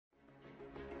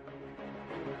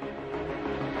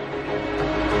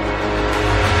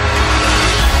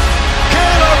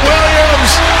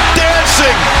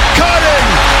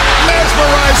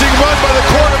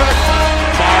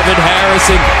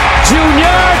Harrison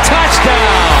Jr.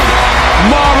 touchdown.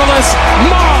 Marvelous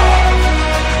Marv.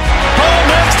 Ball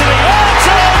next to the end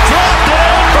zone. Dropped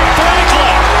down for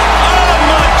Franklin. Oh,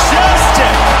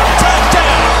 majestic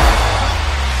touchdown.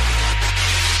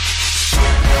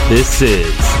 This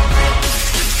is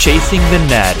Chasing the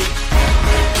Natty,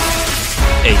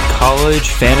 a college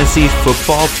fantasy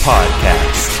football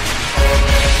podcast.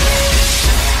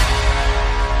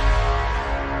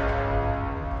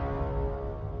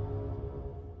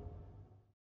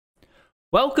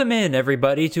 Welcome in,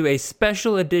 everybody, to a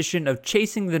special edition of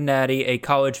Chasing the Natty, a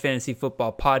college fantasy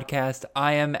football podcast.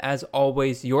 I am, as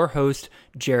always, your host,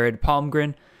 Jared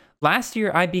Palmgren. Last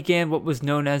year, I began what was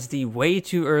known as the Way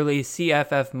Too Early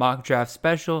CFF Mock Draft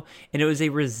Special, and it was a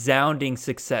resounding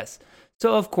success.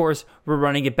 So, of course, we're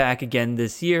running it back again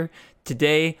this year.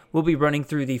 Today, we'll be running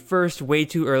through the first Way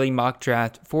Too Early mock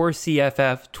draft for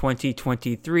CFF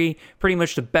 2023, pretty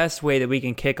much the best way that we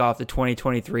can kick off the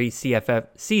 2023 CFF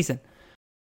season.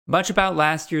 Much about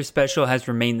last year's special has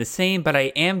remained the same, but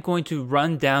I am going to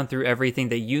run down through everything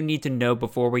that you need to know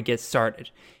before we get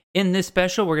started. In this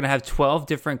special, we're going to have 12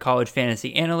 different college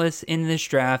fantasy analysts in this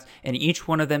draft, and each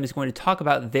one of them is going to talk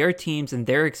about their teams and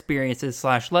their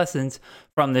experiences/lessons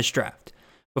from this draft.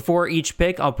 Before each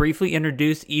pick, I'll briefly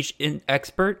introduce each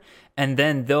expert, and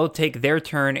then they'll take their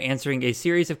turn answering a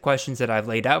series of questions that I've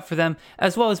laid out for them,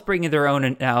 as well as bringing their own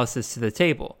analysis to the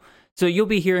table. So you'll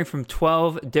be hearing from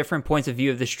 12 different points of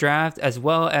view of this draft, as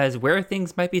well as where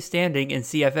things might be standing in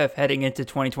CFF heading into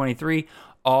 2023,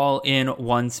 all in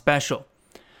one special.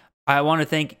 I want to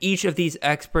thank each of these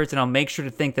experts, and I'll make sure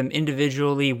to thank them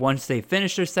individually once they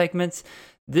finish their segments.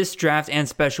 This draft and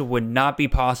special would not be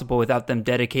possible without them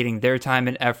dedicating their time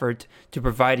and effort to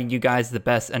providing you guys the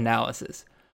best analysis.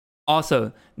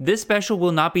 Also, this special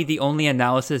will not be the only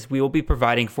analysis we will be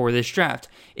providing for this draft.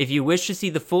 If you wish to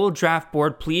see the full draft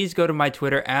board, please go to my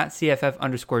Twitter at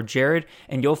CFF_Jared,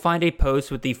 and you'll find a post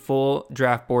with the full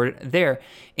draft board there.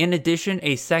 In addition,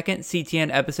 a second CTN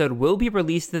episode will be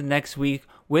released the next week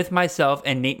with myself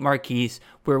and Nate Marquise,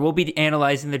 where we'll be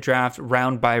analyzing the draft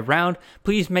round by round.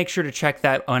 Please make sure to check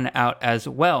that one out as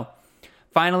well.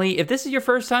 Finally, if this is your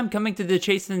first time coming to the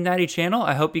Chasing the Natty channel,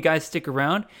 I hope you guys stick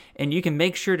around, and you can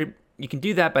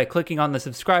do that by clicking on the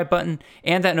subscribe button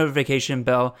and that notification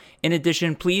bell. In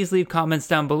addition, please leave comments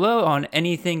down below on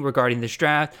anything regarding this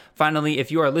draft. Finally,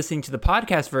 if you are listening to the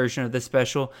podcast version of this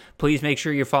special, please make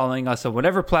sure you're following us on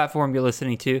whatever platform you're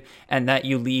listening to, and that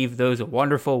you leave those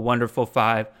wonderful, wonderful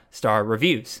 5-star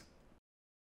reviews.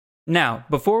 Now,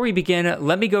 before we begin,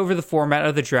 let me go over the format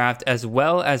of the draft as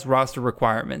well as roster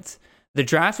requirements. The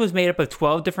draft was made up of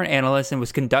 12 different analysts and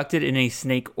was conducted in a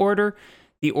snake order.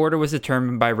 The order was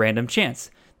determined by random chance.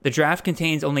 The draft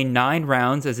contains only 9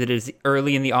 rounds, as it is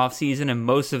early in the offseason and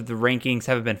most of the rankings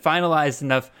haven't been finalized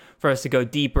enough for us to go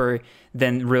deeper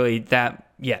than really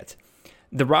that yet.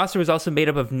 The roster was also made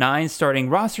up of 9 starting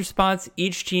roster spots.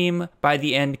 Each team by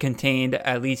the end contained 2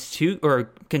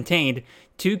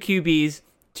 QBs,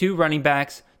 2 running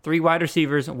backs, 3 wide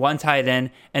receivers, 1 tight end,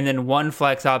 and then 1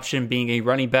 flex option being a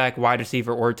running back, wide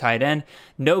receiver, or tight end.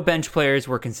 No bench players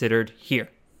were considered here.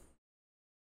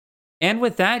 And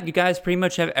with that, you guys pretty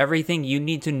much have everything you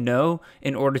need to know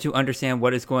in order to understand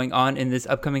what is going on in this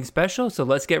upcoming special, so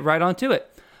let's get right on to it.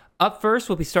 Up first,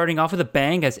 we'll be starting off with a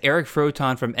bang as Eric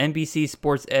Froton from NBC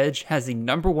Sports Edge has the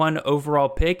number 1 overall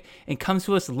pick and comes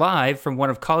to us live from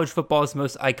one of college football's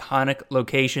most iconic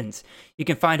locations. You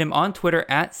can find him on Twitter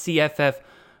at CFF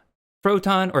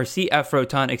Froton,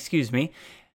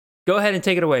 Go ahead and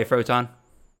take it away, Froton.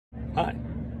 Hi,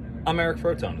 I'm Eric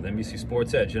Froton with NBC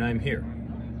Sports Edge, and I'm here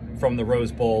from the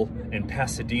Rose Bowl in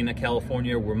Pasadena,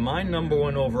 California, where my number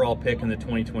 1 overall pick in the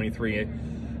 2023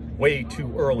 Way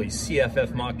Too Early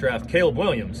CFF mock draft, Caleb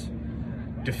Williams,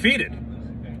 defeated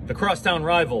the crosstown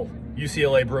rival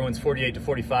UCLA Bruins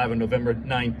 48-45 on November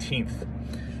 19th.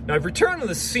 Now, I've returned to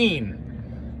the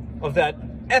scene of that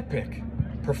epic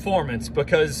performance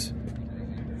because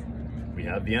we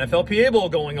have the NFLPA Bowl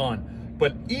going on.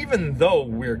 But even though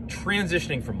we're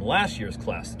transitioning from last year's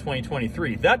class to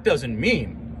 2023, that doesn't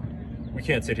mean we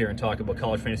can't sit here and talk about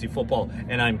college fantasy football,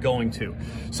 and I'm going to.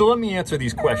 So let me answer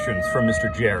these questions from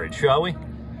Mr. Jared, shall we?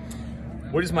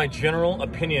 What is my general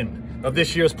opinion of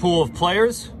this year's pool of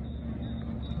players?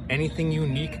 Anything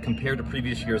unique compared to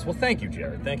previous years? Well, thank you,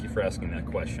 Jared. Thank you for asking that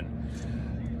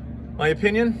question. My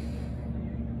opinion?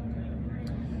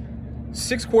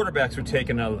 6 quarterbacks were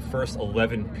taken out of the first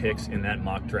 11 picks in that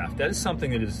mock draft. That is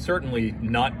something that has certainly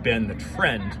not been the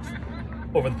trend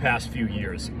over the past few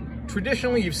years.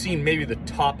 Traditionally, you've seen maybe the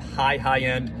top high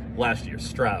end last year,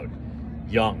 Stroud,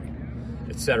 Young,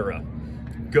 etc.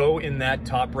 go in that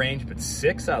top range, but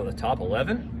 6 out of the top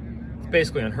 11, it's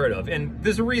basically unheard of. And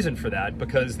there's a reason for that,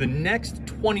 because the next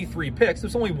 23 picks,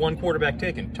 there's only one quarterback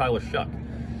taken, Tyler Shuck.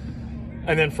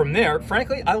 And then from there,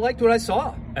 frankly, I liked what I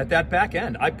saw at that back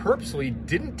end. I purposely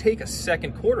didn't take a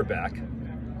second quarterback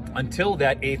until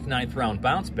that 8th, 9th round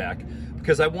bounce back,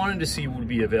 because I wanted to see what would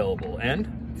be available.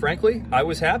 And frankly, I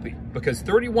was happy, because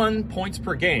 31 points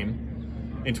per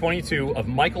game in 22 of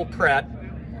Michael Pratt,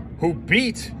 who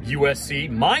beat USC,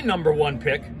 my number 1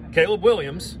 pick, Caleb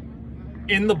Williams,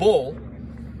 in the bowl,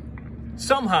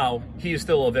 somehow he is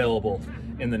still available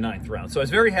in the 9th round. So I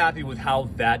was very happy with how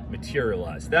that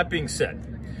materialized. That being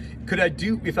said,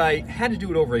 if I had to do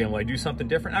it over again, would I do something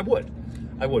different? I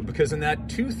would, because in that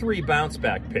 2-3 bounce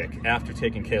back pick after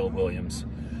taking Caleb Williams,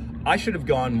 I should have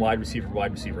gone wide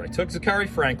receiver. I took Zachary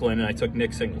Franklin and I took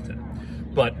Nick Singleton.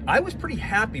 But I was pretty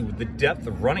happy with the depth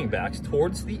of running backs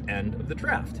towards the end of the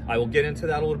draft. I will get into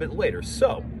that a little bit later.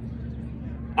 So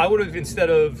I would have, instead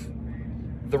of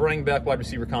the running back wide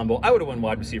receiver combo, I would have went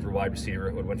wide receiver. I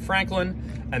would have went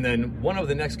Franklin, and then one of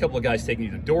the next couple of guys taking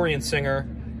either Dorian Singer,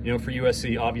 for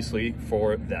USC, obviously,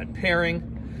 for that pairing,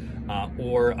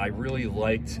 or I really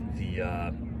liked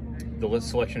the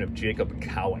selection of Jacob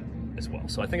Cowan as well.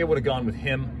 So I think I would have gone with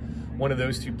him. One of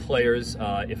those two players,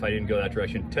 if I didn't go that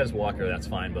direction. Tez Walker, that's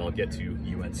fine, but I'll get to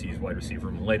UNC's wide receiver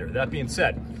room later. That being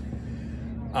said,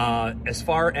 as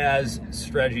far as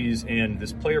strategies and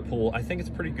this player pool, I think it's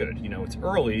pretty good. It's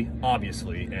early,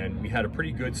 obviously, and we had a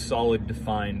pretty good, solid,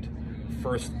 defined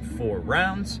first 4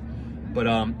 rounds. But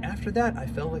after that, I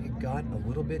felt like it got a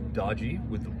little bit dodgy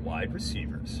with the wide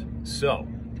receivers. So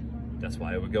that's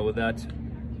why I would go with that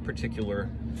particular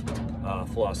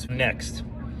philosophy. Next.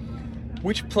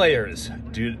 Which players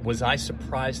was I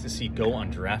surprised to see go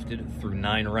undrafted through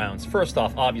 9 rounds? First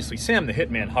off, obviously, Sam the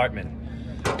Hitman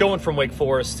Hartman, going from Wake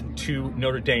Forest to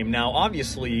Notre Dame. Now,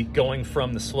 obviously, going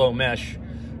from the slow mesh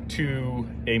to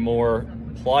a more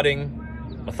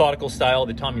plodding, methodical style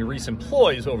that Tommy Rees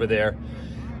employs over there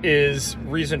is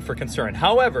reason for concern.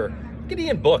 However, look at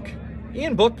Ian Book.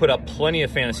 Ian Book put up plenty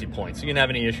of fantasy points. You didn't have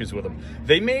any issues with him.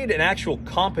 They made an actual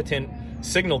competent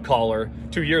signal caller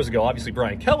 2 years ago. Obviously,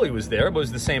 Brian Kelly was there, but it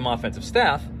was the same offensive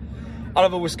staff, out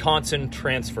of a Wisconsin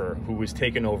transfer who was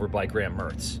taken over by Graham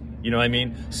Mertz. You know what I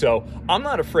mean? So I'm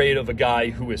not afraid of a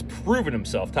guy who has proven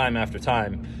himself time after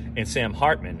time in Sam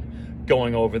Hartman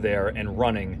going over there and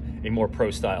running a more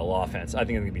pro-style offense. I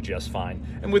think it's going to be just fine.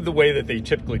 And with the way that they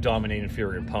typically dominate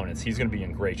inferior opponents, he's going to be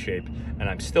in great shape. And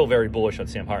I'm still very bullish on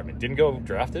Sam Hartman. Didn't go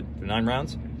drafted for 9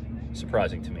 rounds?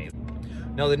 Surprising to me.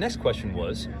 Now, the next question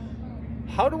was,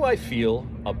 how do I feel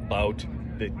about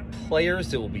the players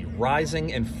that will be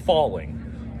rising and falling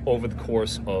over the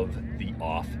course of the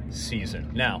off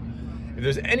season? Now, if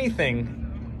there's anything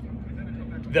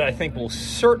that I think will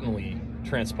certainly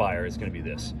transpire, is going to be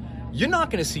this. You're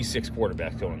not going to see 6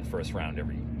 quarterbacks go in the first round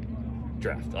every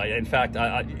draft.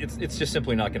 It's just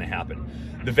simply not going to happen.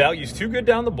 The value's too good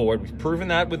down the board. We've proven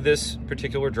that with this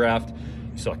particular draft.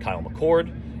 You saw Kyle McCord.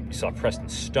 You saw Preston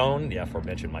Stone, the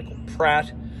aforementioned Michael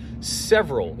Pratt.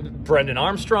 Brendan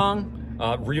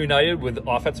Armstrong, reunited with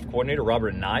offensive coordinator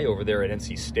Robert Nye over there at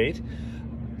NC State.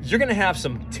 You're going to have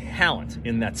some talent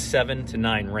in that 7 to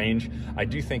 9 range. I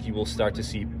do think you will start to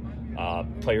see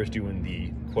players doing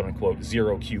the quote-unquote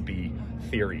zero QB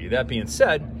theory. That being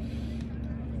said,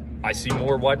 I see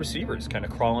more wide receivers kind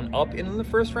of crawling up in the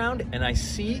first round, and I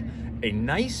see a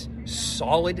nice,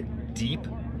 solid, deep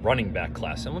running back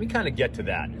class. And let me kind of get to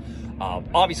that.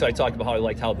 Obviously, I talked about how I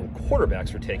liked how the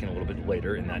quarterbacks were taken a little bit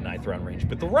later in that 9th round range,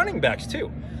 but the running backs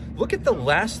too. Look at the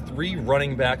last 3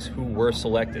 running backs who were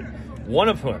selected. One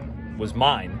of whom was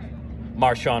mine,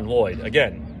 Marshawn Lloyd,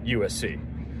 again, USC.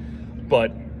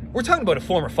 But we're talking about a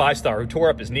former 5-star who tore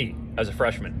up his knee as a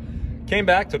freshman. Came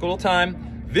back, took a little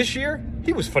time. This year,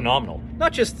 he was phenomenal.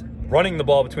 Not just running the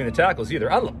ball between the tackles either,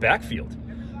 out of the backfield.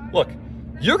 Look,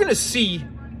 you're going to see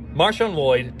Marshawn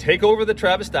Lloyd take over the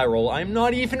Travis Dye role. I'm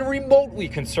not even remotely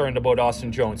concerned about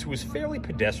Austin Jones, who was fairly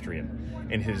pedestrian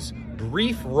in his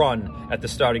brief run at the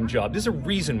starting job. There's a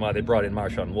reason why they brought in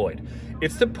Marshawn Lloyd.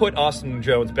 It's to put Austin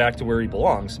Jones back to where he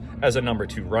belongs as a number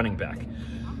 2 running back.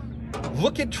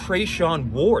 Look at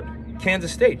Trayshawn Ward,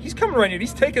 Kansas State. He's coming right in.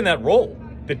 He's taking that role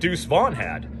that Deuce Vaughn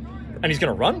had, and he's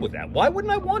going to run with that. Why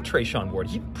wouldn't I want Trayshawn Ward?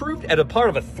 He proved at a part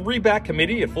of a 3-back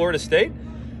committee at Florida State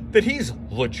that he's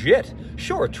legit.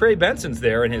 Sure, Trey Benson's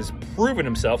there and has proven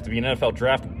himself to be an NFL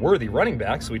draft-worthy running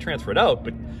back, so he transferred out.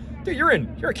 But dude, you're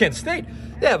at Kansas State.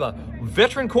 They have a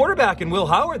veteran quarterback in Will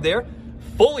Howard there,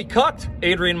 fully cucked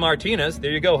Adrian Martinez.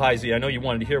 There you go, Heisey. I know you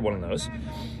wanted to hear one of those.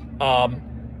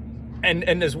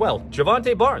 And as well,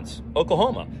 Javante Barnes,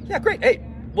 Oklahoma. Yeah, great. Hey,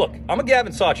 look, I'm a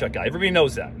Gavin Sawchuk guy. Everybody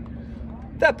knows that.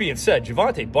 That being said,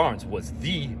 Javante Barnes was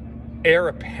the heir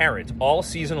apparent all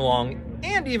season long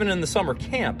and even in the summer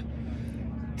camp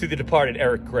to the departed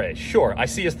Eric Gray. Sure, I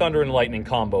see his Thunder and Lightning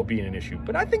combo being an issue,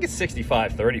 but I think it's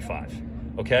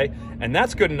 65-35, okay? And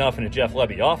that's good enough in a Jeff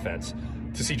Lebby offense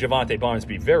to see Javante Barnes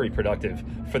be very productive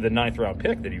for the 9th round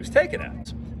pick that he was taken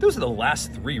at. Those are the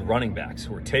last 3 running backs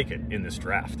who were taken in this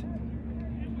draft.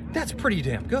 That's pretty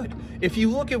damn good. If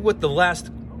you look at what the last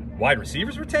wide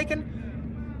receivers were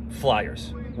taken,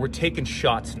 flyers. We're taking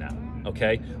shots now,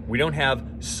 okay? We don't have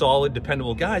solid,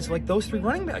 dependable guys like those 3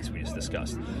 running backs we just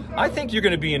discussed. I think you're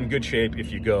going to be in good shape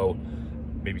if you go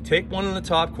maybe take one of the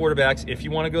top quarterbacks if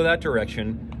you want to go that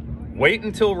direction. Wait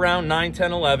until round 9,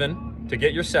 10, 11 to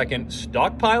get your second.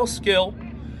 Stockpile skill,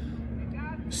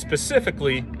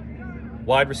 specifically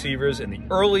wide receivers in the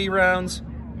early rounds.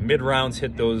 Mid-rounds,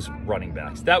 hit those running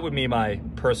backs. That would be my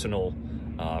personal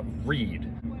read.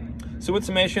 So in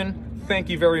summation, thank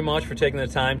you very much for taking the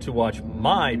time to watch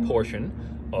my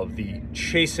portion of the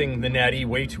Chasing the Natty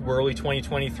Way Too Early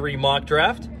 2023 mock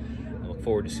draft. I look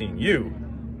forward to seeing you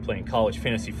playing college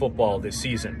fantasy football this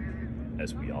season,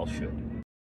 as we all should.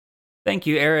 Thank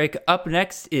you, Eric. Up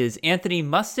next is Anthony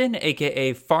Mustin,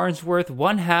 aka Farnsworth,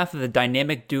 one half of the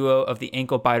dynamic duo of the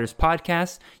Ankle Biters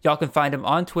podcast. Y'all can find him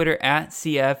on Twitter at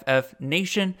CFF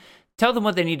Nation. Tell them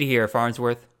what they need to hear,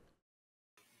 Farnsworth.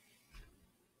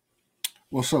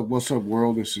 What's up,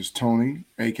 world? This is Tony,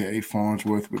 aka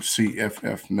Farnsworth with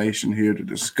CFF Nation, here to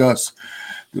discuss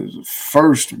the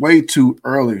first, way too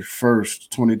early,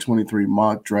 first 2023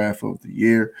 mock draft of the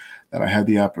year that I had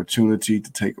the opportunity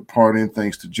to take a part in.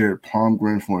 Thanks to Jared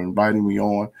Palmgren for inviting me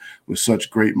on with such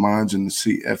great minds in the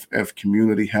CFF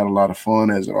community. Had a lot of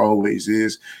fun, as it always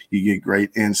is. You get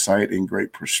great insight and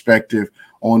great perspective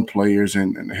on players,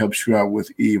 and it helps you out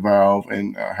with eval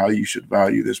and how you should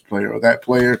value this player or that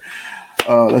player.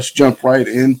 Let's jump right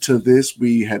into this.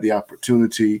 I had the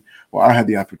opportunity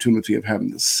of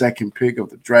having the second pick of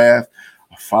the draft,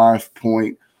 a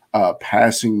 5-point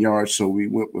passing yard. So we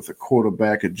went with a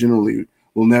quarterback. And generally,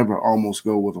 we'll never almost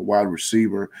go with a wide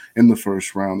receiver in the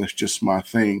first round. That's just my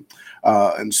thing.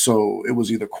 And so it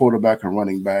was either quarterback or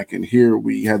running back. And here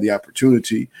we had the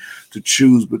opportunity to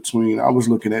choose between, I was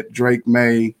looking at Drake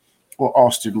May or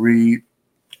Austin Reed.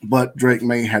 But Drake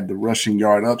May had the rushing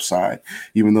yard upside,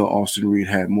 even though Austin Reed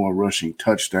had more rushing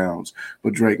touchdowns.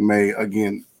 But Drake May,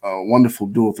 again, a wonderful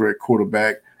dual threat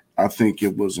quarterback. I think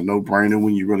it was a no-brainer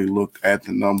when you really looked at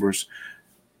the numbers.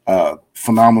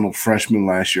 Phenomenal freshman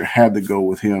last year. Had to go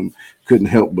with him. Couldn't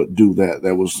help but do that.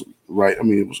 That was right. I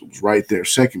mean, it was right there.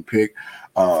 Second pick.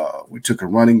 We took a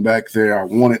running back there. I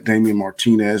wanted Damian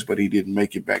Martinez, but he didn't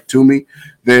make it back to me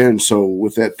there. And so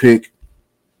with that pick,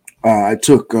 I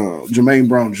took Jermaine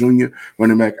Brown Jr.,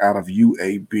 running back out of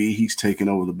UAB. He's taking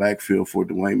over the backfield for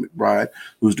Dwayne McBride,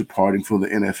 who's departing for the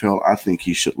NFL. I think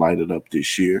he should light it up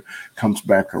this year. Comes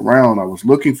back around. I was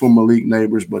looking for Malik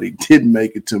Neighbors, but he didn't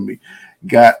make it to me.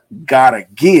 Got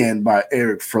again by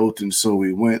Eric Froten, so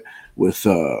we went with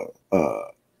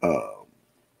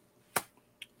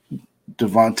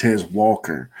Devontae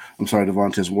Walker.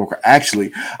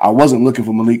 Actually, I wasn't looking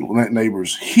for Malik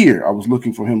Neighbors here. I was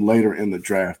looking for him later in the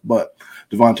draft. But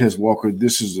Devontae Walker,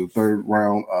 this is the 3rd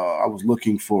round. I was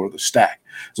looking for the stack.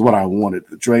 It's what I wanted.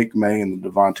 The Drake May and the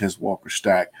Devontae Walker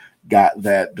stack. Got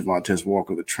that. Devontae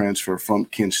Walker, the transfer from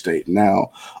Kent State.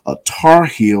 Now, a Tar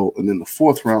Heel. And then the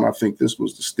 4th round, I think this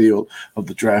was the steal of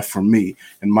the draft for me.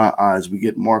 In my eyes, we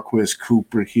get Marquez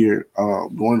Cooper here,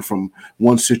 going from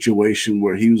one situation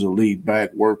where he was a lead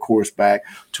back, workhorse back,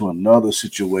 to another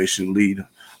situation,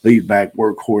 lead back,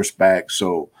 workhorse back.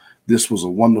 So this was a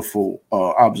wonderful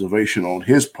observation on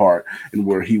his part, and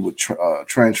where he would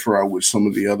transfer out with some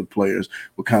of the other players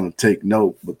would kind of take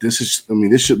note. But this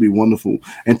should be wonderful.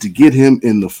 And to get him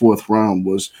in the 4th round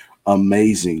was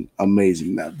amazing.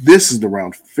 Now, this is the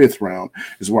 5th round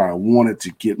is where I wanted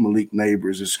to get Malik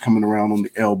Neighbors. It's coming around on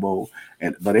the elbow,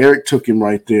 but Eric took him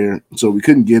right there, so we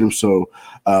couldn't get him. So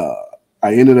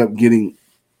I ended up getting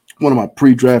one of my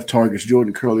pre-draft targets,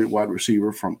 Jordan Curley, wide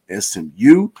receiver from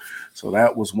SMU. So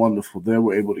that was wonderful there.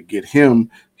 We're able to get him.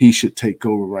 He should take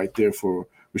over right there for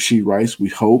Rashee Rice, we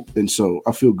hope. And so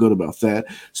I feel good about that.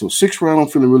 So 6th round, I'm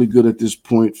feeling really good at this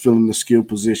point, filling the skill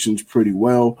positions pretty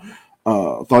well.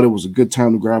 Thought it was a good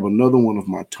time to grab another one of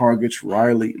my targets,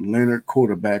 Riley Leonard,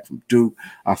 quarterback from Duke.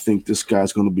 I think this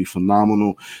guy's going to be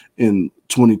phenomenal in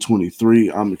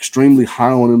 2023. I'm extremely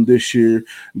high on him this year.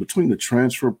 Between the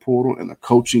transfer portal and the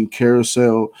coaching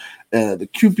carousel, the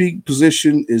QB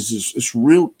position it's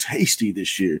real tasty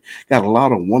this year. Got a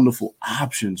lot of wonderful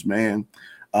options, man,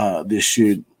 this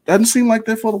year. Doesn't seem like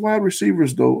that for the wide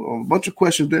receivers, though. A bunch of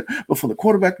questions there. But for the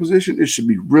quarterback position, it should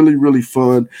be really, really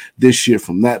fun this year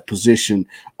from that position.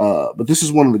 But this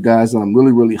is one of the guys that I'm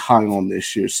really, really high on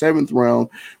this year. 7th round,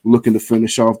 we're looking to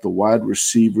finish off the wide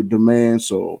receiver demand.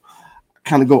 So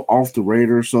kind of go off the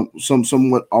radar,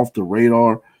 somewhat off the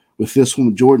radar with this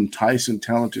one. Jordan Tyson,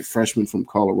 talented freshman from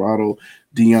Colorado.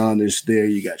 Dion is there.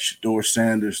 You got Shedeur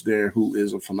Sanders there, who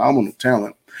is a phenomenal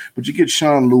talent. But you get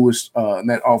Sean Lewis in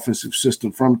that offensive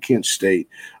system from Kent State.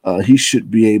 He should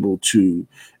be able to,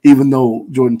 even though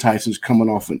Jordan Tyson's coming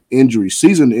off an injury,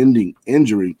 season-ending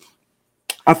injury,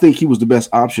 I think he was the best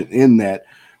option in that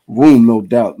room, no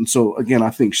doubt. And so, again, I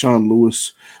think Sean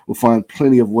Lewis will find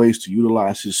plenty of ways to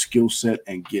utilize his skill set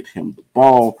and get him the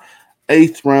ball.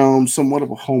 8th round, somewhat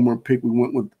of a homer pick. We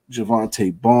went with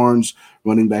Javonte Barnes,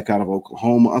 running back out of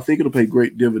Oklahoma. I think it'll pay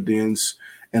great dividends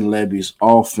in Levy's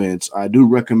offense. I do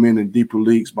recommend in deeper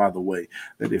leagues, by the way,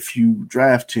 that if you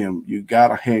draft him, you got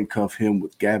to handcuff him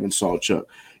with Gavin Sawchuk.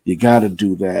 You got to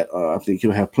do that. I think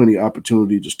he'll have plenty of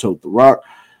opportunity to just tote the rock.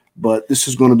 But this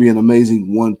is going to be an amazing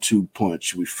 1-2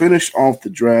 punch. We finish off the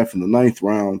draft in the 9th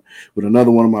round with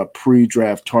another one of my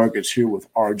pre-draft targets here with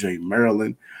R.J.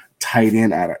 Maryland, tight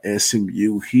end out of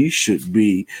SMU. He should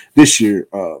be, this year,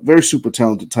 very super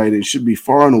talented tight end, should be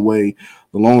far and away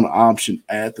the lone option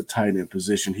at the tight end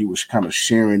position. He was kind of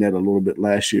sharing that a little bit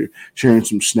last year, sharing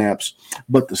some snaps.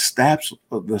 But the staff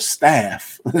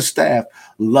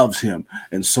loves him,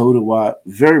 and so do I.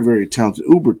 Very, very talented,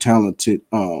 uber talented.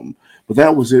 But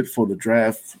that was it for the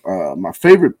draft. My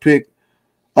favorite pick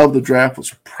of the draft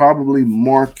was probably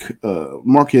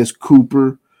Marquez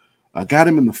Cooper. I got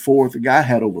him in the 4th. The guy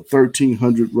had over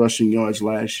 1,300 rushing yards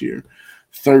last year,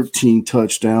 13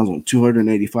 touchdowns on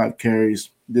 285 carries.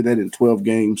 Did that in 12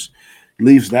 games.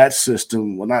 Leaves that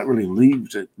system. Well, not really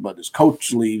leaves it, but his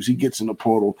coach leaves. He gets in the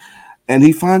portal, and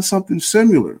he finds something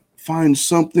similar.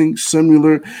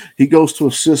 He goes to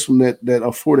a system that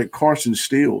afforded Carson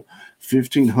Steele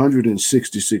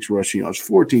 1,566 rushing yards,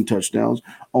 14 touchdowns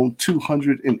on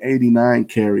 289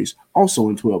 carries, also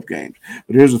in 12 games.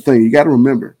 But here's the thing. You got to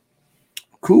remember,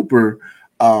 Cooper,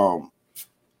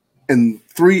 in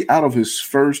 3 out of his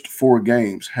first 4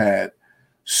 games, had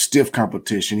stiff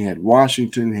competition. He had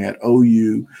Washington, he had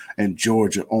OU, and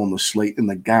Georgia on the slate, and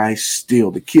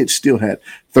the kid still had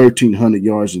 1,300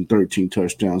 yards and 13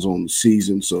 touchdowns on the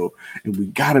season. So, and we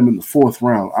got him in the 4th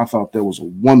round. I thought that was a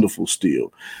wonderful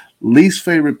steal. Least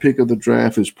favorite pick of the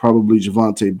draft is probably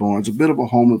Javonte Barnes, a bit of a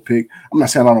homer pick. I'm not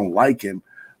saying I don't like him,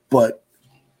 but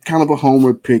kind of a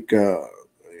homer pick.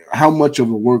 How much of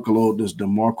a workload does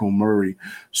DeMarco Murray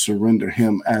surrender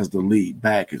him as the lead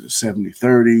back? Is it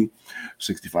 70-30,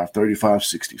 65-35,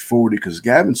 60-40? Because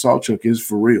Gavin Sawchuk is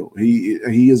for real.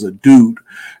 He is a dude,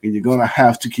 and you're going to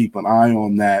have to keep an eye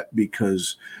on that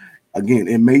because, again,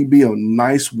 it may be a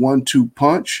nice 1-2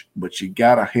 punch, but you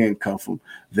got to handcuff him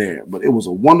there. But it was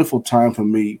a wonderful time for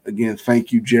me. Again,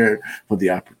 thank you, Jared, for the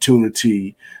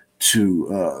opportunity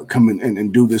to come in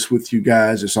and do this with you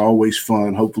guys. It's always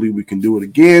fun. Hopefully we can do it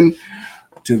again.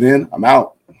 Till then, I'm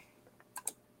out.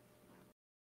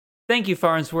 Thank you,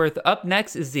 Farnsworth. Up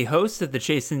next is the host of the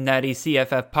Chasing Natty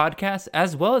CFF podcast,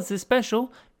 as well as the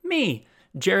special, me,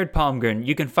 Jared Palmgren.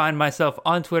 You can find myself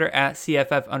on Twitter at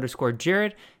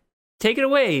CFF_Jared. Take it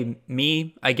away,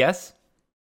 me, I guess.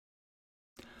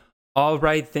 All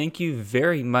right, thank you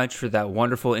very much for that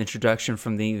wonderful introduction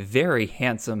from the very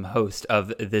handsome host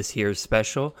of this year's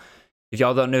special. If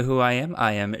y'all don't know who I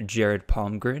am Jared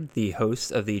Palmgren, the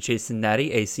host of the Chasing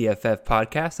Natty, a CFF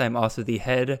podcast. I'm also the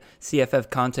head CFF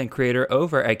content creator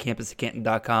over at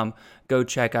campusofcanton.com. Go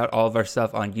check out all of our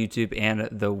stuff on YouTube and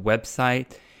the website.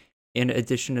 In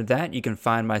addition to that, you can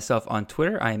find myself on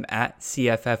Twitter. I am at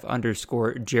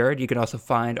CFF_Jared. You can also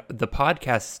find the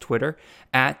podcast's Twitter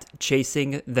at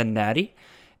Chasing the Natty.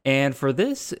 And for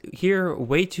this here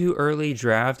way too early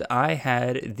draft, I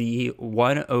had the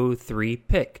 103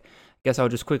 pick. I guess I'll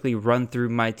just quickly run through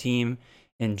my team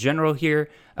in general here.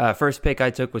 First pick I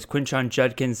took was Quinshon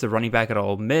Judkins, the running back at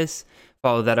Ole Miss.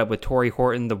 Followed that up with Torrey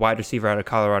Horton, the wide receiver out of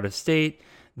Colorado State.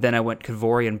 Then I went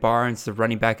Kavorian Barnes, the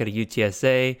running back at a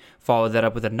UTSA. Followed that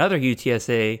up with another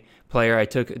UTSA player. I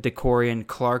took DeCorian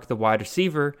Clark, the wide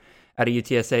receiver at a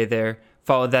UTSA there.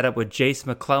 Followed that up with Jace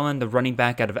McClellan, the running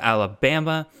back out of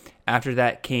Alabama. After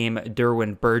that came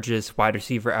Derwin Burgess, wide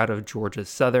receiver out of Georgia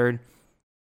Southern.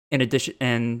 In addition,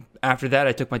 and after that,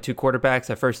 I took my 2 quarterbacks.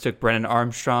 I first took Brennan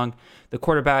Armstrong, the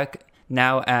quarterback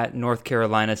now at North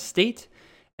Carolina State.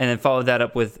 And then followed that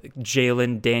up with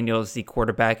Jalen Daniels, the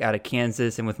quarterback out of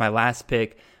Kansas. And with my last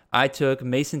pick, I took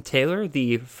Mason Taylor,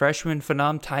 the freshman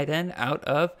phenom tight end out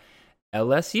of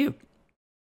LSU.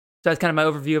 So that's kind of my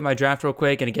overview of my draft real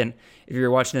quick. And again, if you're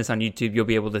watching this on YouTube, you'll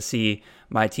be able to see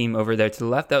my team over there to the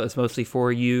left. That was mostly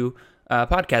for you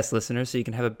podcast listeners, so you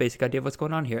can have a basic idea of what's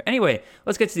going on here. Anyway,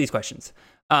 let's get to these questions.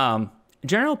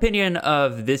 General opinion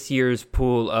of this year's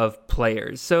pool of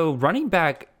players. So running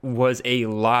back was a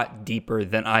lot deeper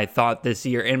than I thought this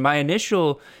year. And my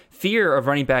initial fear of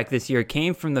running back this year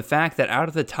came from the fact that out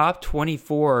of the top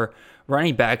 24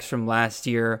 running backs from last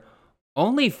year,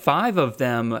 only 5 of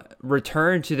them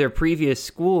returned to their previous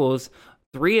schools.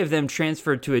 3 of them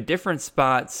transferred to a different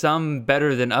spot, some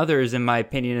better than others, in my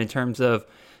opinion, in terms of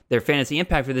their fantasy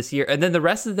impact for this year. And then the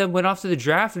rest of them went off to the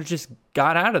draft and just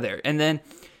got out of there. And then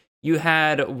you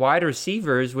had wide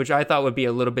receivers, which I thought would be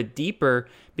a little bit deeper,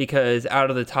 because out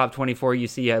of the top 24, you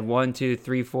see you had 1, 2,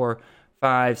 3, 4,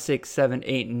 5, 6, 7,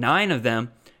 8, 9 of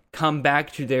them come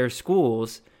back to their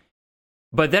schools.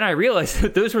 But then I realized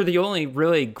that those were the only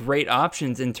really great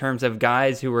options in terms of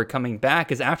guys who were coming back,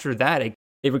 because after that, it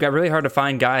got really hard to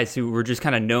find guys who were just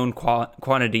kind of known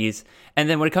quantities. And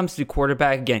then when it comes to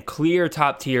quarterback, again, clear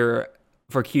top tier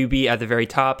for QB at the very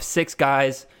top. 6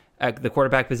 guys at the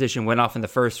quarterback position went off in the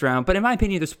first round. But in my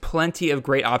opinion, there's plenty of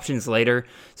great options later.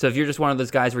 So if you're just one of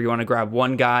those guys where you want to grab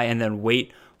one guy and then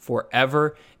wait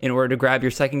forever in order to grab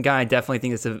your second guy, I definitely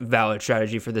think it's a valid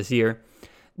strategy for this year.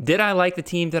 Did I like the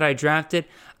team that I drafted?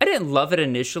 I didn't love it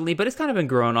initially, but it's kind of been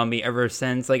growing on me ever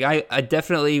since. Like I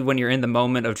definitely, when you're in the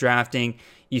moment of drafting,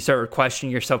 you start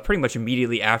questioning yourself pretty much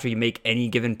immediately after you make any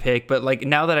given pick. But like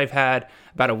now that I've had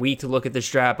about a week to look at this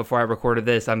draft before I recorded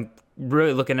this, I'm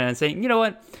really looking at it and saying, you know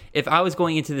what? If I was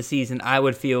going into the season, I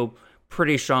would feel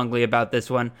pretty strongly about this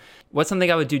one. What's something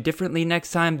I would do differently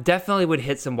next time? Definitely would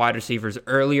hit some wide receivers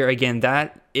earlier. Again,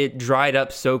 that it dried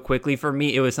up so quickly for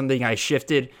me. It was something I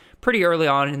shifted pretty early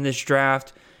on in this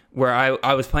draft, where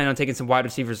I was planning on taking some wide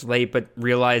receivers late, but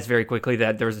realized very quickly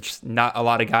that there was just not a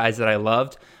lot of guys that I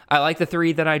loved. I like the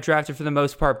 3 that I drafted for the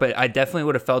most part, but I definitely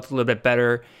would have felt a little bit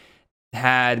better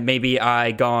had maybe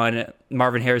I gone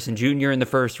Marvin Harrison Jr. in the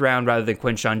first round rather than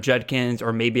Quinshon Judkins,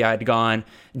 or maybe I'd gone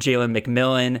Jalen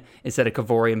McMillan instead of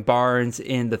Kavorian Barnes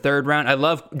in the 3rd round. I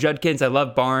love Judkins, I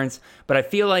love Barnes, but I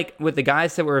feel like with the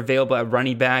guys that were available at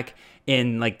running back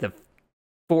in like the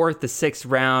 4th to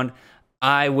 6th round,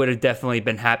 I would have definitely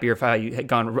been happier if I had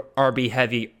gone RB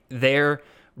heavy there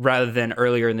rather than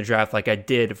earlier in the draft like I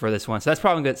did for this one. So that's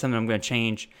probably something I'm going to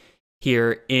change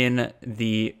here in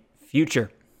the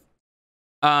future.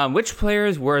 Which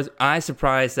players were I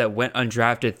surprised that went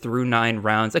undrafted through 9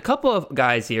 rounds? A couple of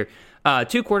guys here.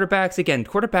 2 quarterbacks. Again,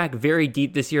 quarterback very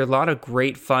deep this year. A lot of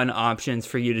great fun options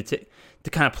for you to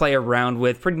kind of play around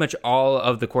with. Pretty much all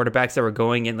of the quarterbacks that were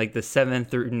going in like the 7th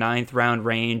through 9th round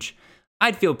range,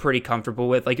 I'd feel pretty comfortable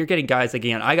with. Like, you're getting guys,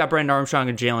 again, I got Brendan Armstrong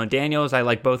and Jalen Daniels. I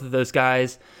like both of those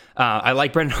guys. I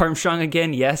like Brendan Armstrong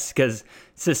again, yes, because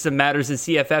system matters in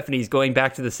CFF, and he's going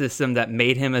back to the system that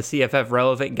made him a CFF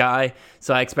relevant guy.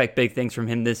 So I expect big things from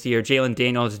him this year. Jalen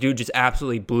Daniels, dude, just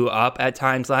absolutely blew up at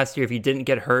times last year. If he didn't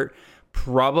get hurt,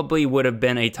 probably would have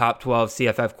been a top 12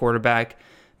 CFF quarterback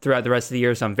throughout the rest of the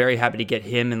year. So I'm very happy to get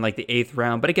him in like the 8th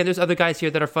round. But again, there's other guys here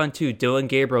that are fun too. Dylan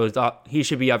Gabriel, he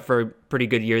should be up for a pretty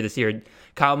good year this year.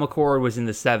 Kyle McCord was in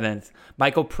the 7th.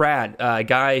 Michael Pratt, a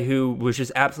guy who was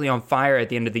just absolutely on fire at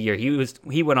the end of the year.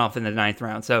 He went off in the 9th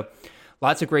round. So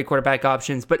lots of great quarterback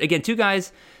options. But again, 2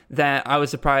 guys that I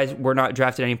was surprised were not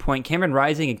drafted at any point. Cameron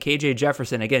Rising and KJ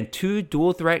Jefferson. Again, 2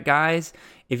 dual threat guys.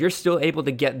 If you're still able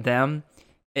to get them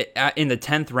in the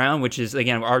 10th round, which is,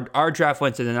 again, our draft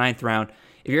went to the 9th round.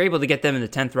 If you're able to get them in the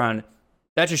 10th round,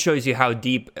 that just shows you how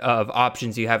deep of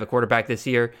options you have at quarterback this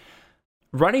year.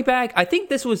 Running back, I think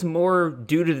this was more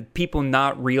due to people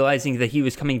not realizing that he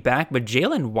was coming back, but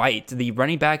Jalen White, the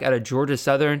running back out of Georgia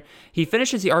Southern, he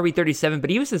finished as the RB37, but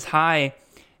he was as high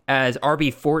as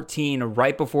RB14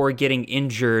 right before getting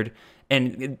injured,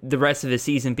 and the rest of the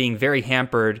season being very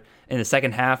hampered in the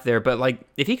second half there. But like,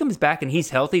 if he comes back and he's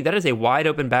healthy, that is a wide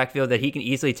open backfield that he can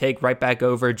easily take right back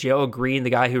over. Jalen Green, the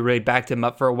guy who really backed him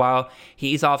up for a while,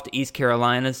 he's off to East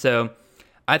Carolina. So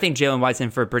I think Jalen White's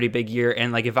in for a pretty big year.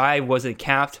 And like, if I wasn't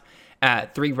capped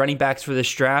at 3 running backs for this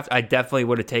draft, I definitely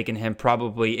would have taken him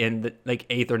probably in the like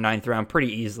 8th or 9th round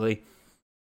pretty easily.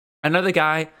 Another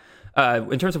guy,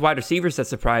 in terms of wide receivers that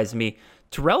surprised me,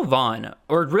 Terrell Vaughn,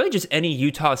 or really just any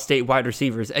Utah State wide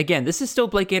receivers. Again, this is still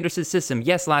Blake Anderson's system.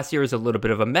 Yes, last year was a little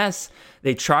bit of a mess.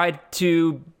 They tried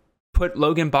to put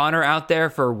Logan Bonner out there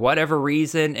for whatever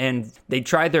reason, and they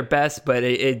tried their best, but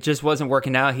it just wasn't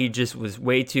working out. He just was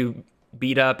way too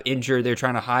beat up, injured. They're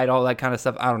trying to hide all that kind of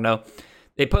stuff. I don't know.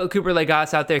 They put Cooper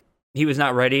Legas out there. He was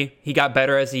not ready. He got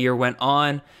better as the year went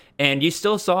on. And you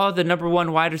still saw the number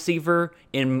one wide receiver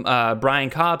in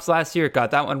Brian Cobbs last year. Got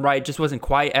that one right. Just wasn't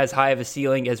quite as high of a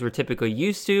ceiling as we're typically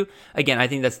used to. Again, I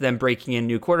think that's them breaking in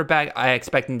new quarterback. I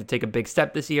expect him to take a big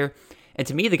step this year. And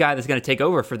to me, the guy that's going to take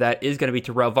over for that is going to be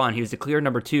Terrell Vaughn. He was the clear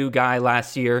number 2 guy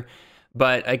last year.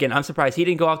 But again, I'm surprised he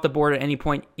didn't go off the board at any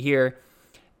point here.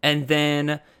 And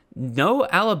then no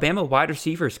Alabama wide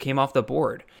receivers came off the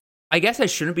board. I guess I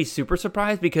shouldn't be super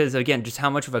surprised because, again, just how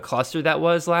much of a cluster that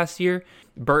was last year.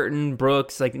 Burton,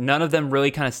 Brooks, like none of them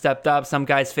really kind of stepped up. Some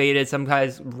guys faded, some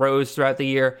guys rose throughout the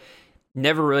year.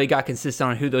 Never really got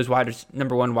consistent on who those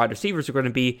number 1 wide receivers are going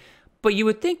to be. But you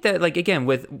would think that, like, again,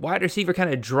 with wide receiver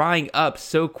kind of drying up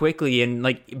so quickly and,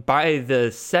 like, by the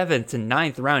 7th and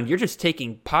 9th round, you're just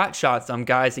taking pot shots on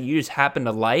guys that you just happen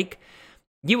to like.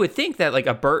 You would think that like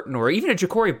a Burton or even a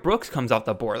Ja'Cory Brooks comes off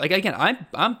the board. Like again,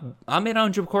 I'm in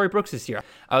on Ja'Cory Brooks this year.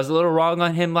 I was a little wrong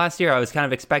on him last year. I was kind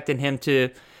of expecting him to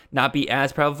not be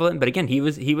as prevalent, but again, he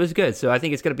was good. So I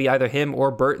think it's going to be either him or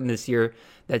Burton this year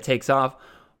that takes off.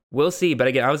 We'll see. But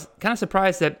again, I was kind of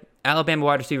surprised that Alabama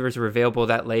wide receivers were available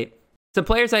that late. Some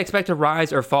players I expect to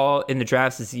rise or fall in the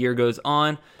drafts as the year goes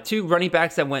on. 2 running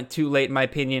backs that went too late, in my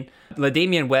opinion.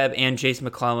 LaDamian Webb and Jace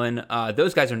McClellan.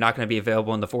 Those guys are not going to be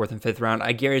available in the 4th and 5th round.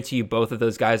 I guarantee you both of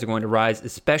those guys are going to rise,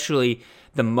 especially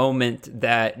the moment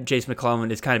that Jace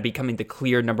McClellan is kind of becoming the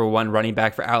clear number 1 running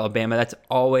back for Alabama. That's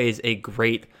always a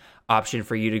great option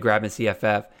for you to grab in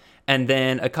CFF. And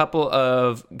then a couple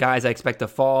of guys I expect to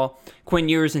fall. Quinn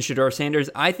Ewers and Shedeur Sanders.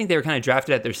 I think they were kind of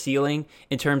drafted at their ceiling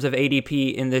in terms of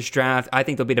ADP in this draft. I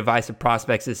think they'll be divisive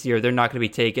prospects this year. They're not going to be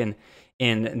taken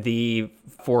in the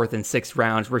 4th and 6th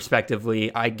rounds,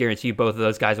 respectively. I guarantee you both of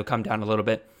those guys will come down a little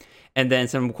bit. And then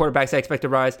some quarterbacks I expect to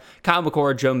rise. Kyle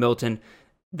McCord, Joe Milton.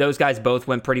 Those guys both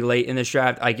went pretty late in this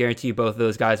draft. I guarantee you both of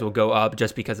those guys will go up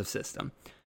just because of system.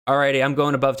 Alrighty, I'm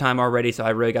going above time already, so I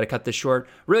really got to cut this short.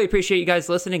 Really appreciate you guys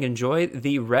listening. Enjoy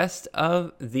the rest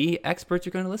of the experts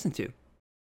you're going to listen to.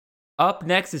 Up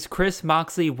next is Chris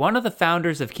Moxley, one of the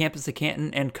founders of Campus of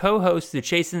Canton and co-host to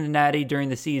Chasing the Natty during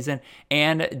the season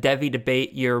and Devy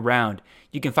Debate year-round.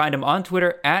 You can find him on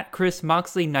Twitter at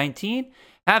ChrisMoxley19.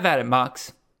 Have at it,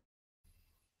 Mox.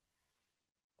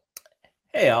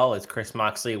 Hey all, it's Chris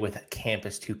Moxley with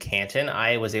Campus to Canton.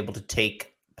 I was able to take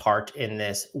part in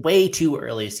this way too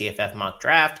early CFF mock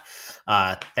draft.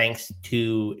 Thanks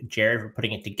to Jared for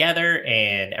putting it together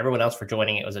and everyone else for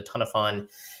joining. It was a ton of fun.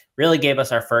 Really gave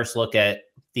us our first look at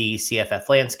the CFF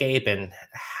landscape and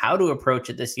how to approach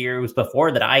it this year. It was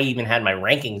before that I even had my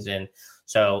rankings in.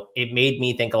 So it made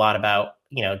me think a lot about,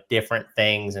 different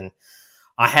things. And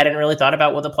I hadn't really thought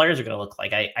about what the players are going to look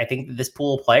like. I think that this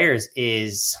pool of players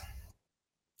is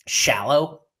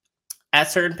shallow at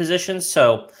certain positions.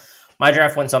 So my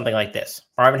draft went something like this: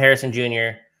 Marvin Harrison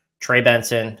Jr., Trey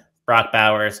Benson, Brock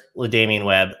Bowers, LaDamian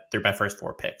Webb through my first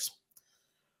 4 picks.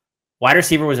 Wide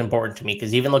receiver was important to me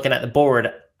because even looking at the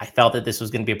board, I felt that this was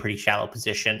going to be a pretty shallow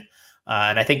position.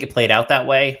 And I think it played out that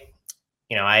way.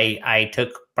 I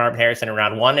took Marvin Harrison in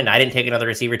round 1 and I didn't take another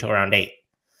receiver till round 8.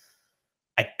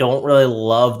 I don't really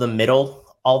love the middle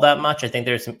all that much. I think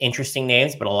there's some interesting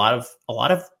names, but a lot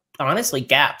of honestly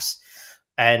gaps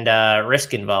and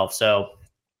risk involved. So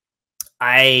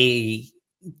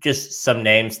some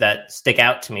names that stick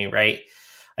out to me, right?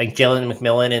 Like Jalen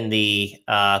McMillan in the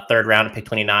 3rd round of pick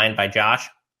 29 by Josh,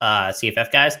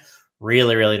 CFF guys.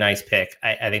 Really, really nice pick.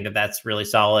 I think that's really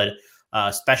solid,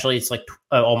 especially it's like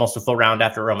almost a full round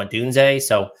after Roma Dunze.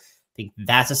 So I think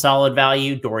that's a solid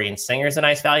value. Dorian Singer's a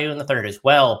nice value in the 3rd as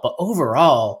well. But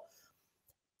overall,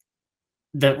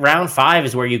 the round 5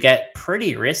 is where you get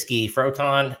pretty risky.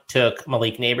 Froton took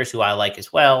Malik Neighbors, who I like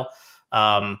as well.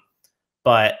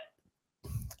 But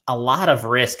a lot of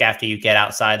risk after you get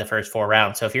outside the first 4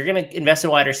 rounds. So if you're going to invest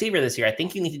in wide receiver this year, I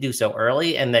think you need to do so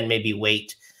early and then maybe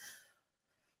wait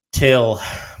till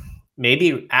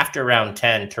maybe after round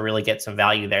 10 to really get some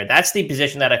value there. That's the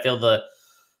position that I feel the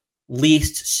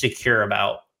least secure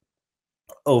about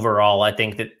overall. I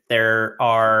think that there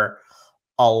are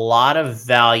a lot of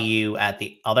value at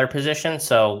the other position.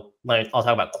 So I'll talk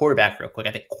about quarterback real quick.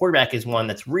 I think quarterback is one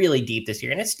that's really deep this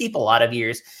year, and it's deep a lot of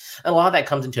years. And a lot of that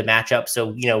comes into matchup.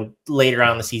 So, later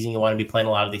on in the season, you want to be playing a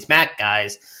lot of these MAC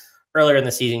guys. Earlier in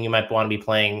the season, you might want to be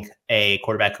playing a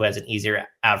quarterback who has an easier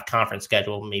out-of-conference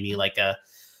schedule, maybe like an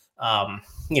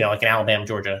Alabama,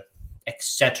 Georgia,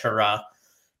 etc.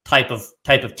 type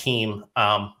of team.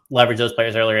 Leverage those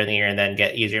players earlier in the year and then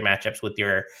get easier matchups with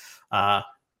your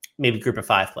maybe group of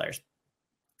 5 players.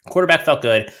 Quarterback felt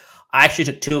good. I actually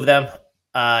took 2 of them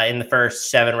in the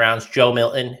first 7 rounds. Joe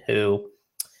Milton, who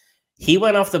he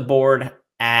went off the board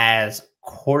as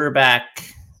quarterback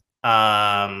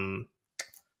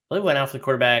believe went out for the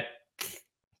quarterback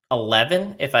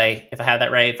 11, if I have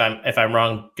that right. If I'm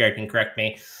wrong, Jared can correct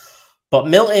me. But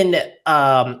Milton,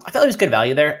 I thought he was good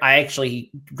value there. I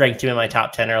actually ranked him in my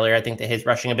top 10 earlier. I think that his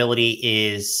rushing ability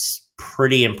is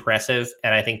pretty impressive,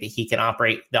 and I think that he can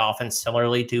operate the offense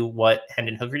similarly to what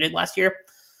Hendon Hooker did last year.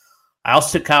 I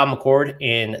also took Kyle McCord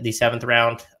in the 7th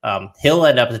round. He'll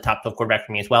end up as a top 12 quarterback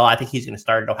for me as well. I think he's going to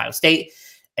start at Ohio State,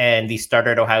 and the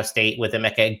starter at Ohio State with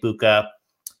Emeka Egbuka,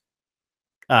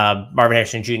 Marvin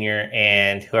Harrison Jr.,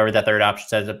 and whoever that third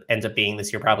option ends up being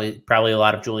this year, probably a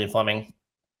lot of Julian Fleming,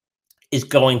 is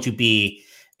going to be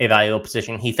a valuable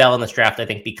position. He fell in this draft, I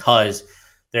think, because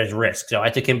there's risk. So I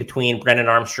took him between Brennan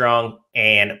Armstrong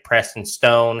and Preston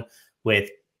Stone, with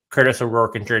Curtis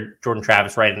O'Rourke and Jordan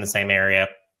Travis right in the same area.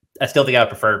 I still think I would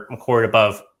prefer McCord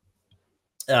above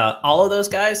all of those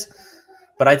guys,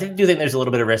 but I do think there's a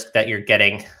little bit of risk that you're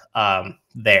getting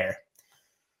there.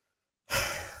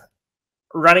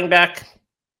 Running back,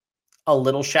 a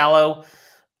little shallow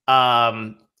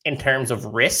in terms of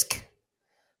risk.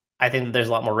 I think that there's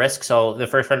a lot more risk. So the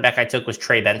first running back I took was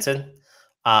Trey Benson.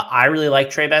 I really like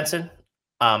Trey Benson.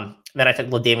 Then I took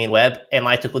LaDamian Webb, and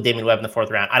I took LaDamian Webb in the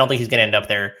 4th round. I don't think he's going to end up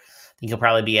there. I think he'll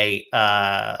probably be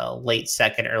a late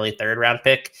 2nd, early 3rd round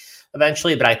pick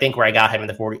eventually. But I think where I got him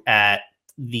at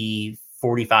the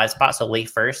 45 spot, so late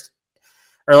 1st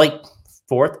or late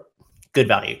 4th, good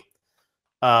value.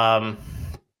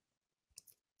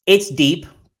 It's deep,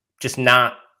 just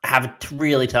not have a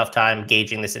really tough time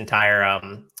gauging this entire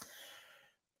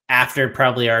after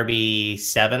probably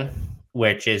RB7,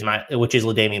 which is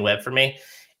LaDamian Webb for me.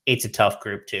 It's a tough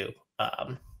group to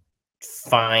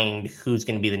find who's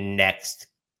going to be the next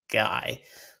guy.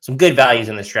 Some good values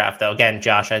in this draft, though. Again,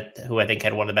 Josh, who I think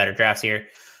had one of the better drafts here,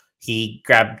 he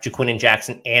grabbed Jaquinnen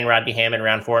Jackson and Rodney Hammond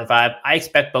round 4 and 5. I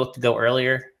expect both to go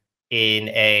earlier in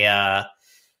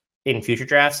future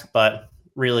drafts, but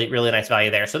really, really nice value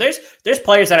there. So there's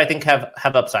players that I think have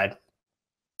upside.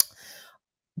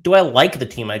 Do I like the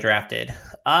team I drafted?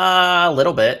 A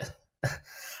little bit.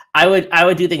 I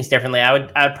would do things differently. I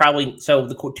would probably, so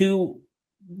the two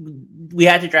we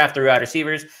had to draft the wide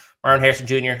receivers. Marvin Harrison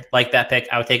Jr., like that pick.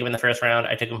 I would take him in the 1st round.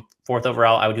 I took him 4th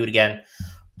overall. I would do it again.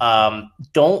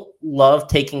 Don't love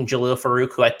taking Jalil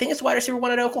Farouk, who I think is wide receiver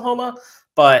 1 at Oklahoma,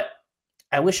 but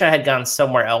I wish I had gone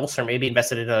somewhere else, or maybe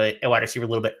invested in a wide receiver a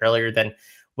little bit earlier than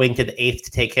waiting to the 8th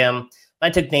to take him. I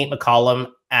took Nate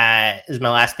McCollum as my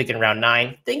last pick in round 9.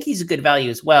 I think he's a good value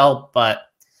as well, but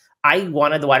I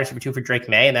wanted the wide receiver 2 for Drake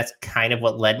May, and that's kind of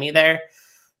what led me there.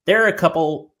 There are a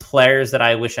couple players that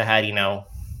I wish I had,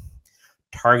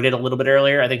 targeted a little bit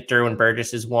earlier. I think Derwin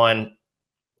Burgess is one,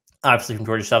 obviously from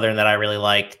Georgia Southern, that I really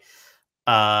like.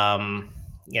 Sam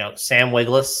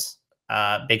Wiglusz,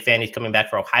 big fan. He's coming back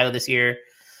for Ohio this year.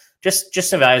 Just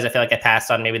some values I feel like I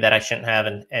passed on, maybe that I shouldn't have,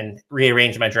 and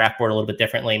rearranged my draft board a little bit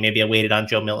differently. Maybe I waited on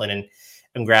Joe Milton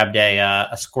and grabbed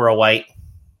a Squirrel White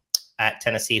at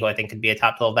Tennessee, who I think could be a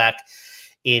top 12 back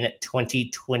in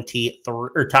 2023,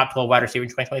 or top 12 wide receiver in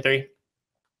 2023.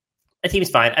 The team's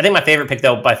fine. I think my favorite pick,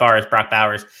 though, by far, is Brock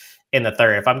Bowers in the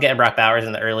 3rd. If I'm getting Brock Bowers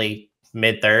in the early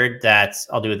mid-3rd,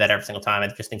 I'll do that every single time. I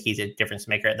just think he's a difference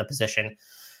maker at the position.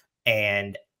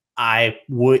 And I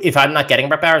would, if I'm not getting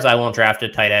Brock Bowers, I won't draft a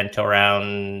tight end till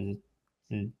around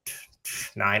 9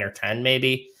 or 10,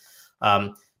 maybe.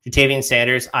 Jatavian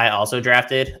Sanders, I also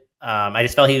drafted. I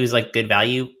just felt he was like good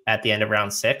value at the end of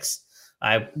round 6.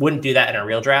 I wouldn't do that in a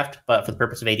real draft, but for the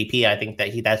purpose of ADP, I think that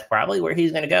that's probably where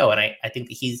he's going to go. And I think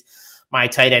that he's my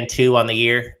tight end 2 on the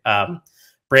year.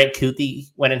 Brant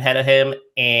Kuithe went ahead of him,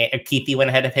 and Keithy went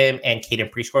ahead of him, and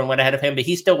Caden Prescorn went ahead of him, but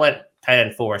he still went tight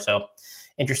end 4. So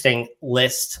interesting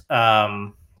list.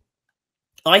 I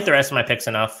like the rest of my picks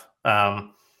enough.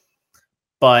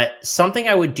 But something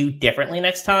I would do differently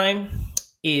next time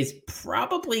is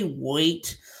probably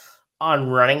wait on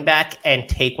running back and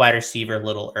take wide receiver a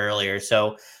little earlier.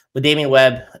 So with Damian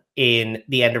Webb in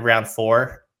the end of round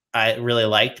 4, I really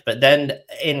liked. But then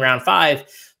in round 5,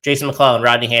 Jason McClellan,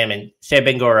 Rodney Hammond, Shea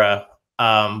Bangura,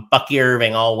 Bucky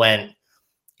Irving all went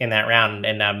in that round.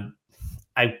 And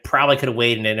I probably could have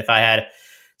waited. And if I had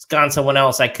gone someone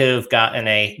else, I could have gotten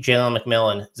a Jalen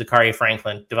McMillan, Zakaria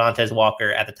Franklin, Devontae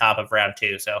Walker at the top of round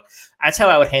 2. So that's how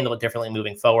I would handle it differently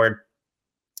moving forward.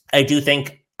 I do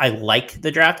think I like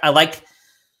the draft. I like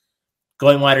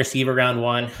going wide receiver round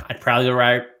 1. I'd probably go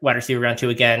wide receiver round 2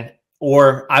 again.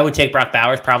 Or I would take Brock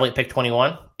Bowers probably at pick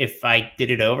 21 if I did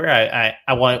it over. I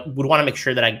would want to make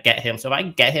sure that I get him. So if I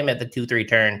get him at the 2-3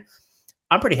 turn,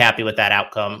 I'm pretty happy with that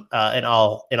outcome. In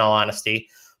all honesty.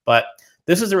 But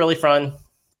this is a really fun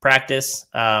practice.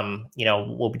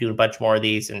 We'll be doing a bunch more of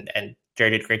these, and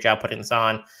Jared did a great job putting this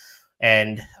on.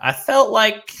 And I felt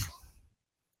like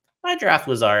my draft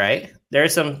was all right.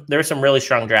 There's some really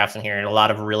strong drafts in here and a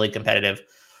lot of really competitive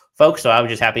folks. So I was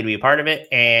just happy to be a part of it,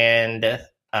 and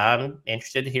I'm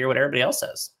interested to hear what everybody else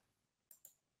says.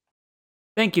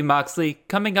 Thank you, Moxley.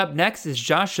 Coming up next is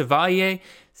Josh Chevalier,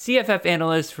 CFF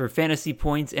analyst for Fantasy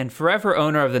Points and forever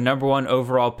owner of the number 1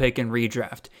 overall pick in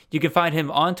redraft. You can find him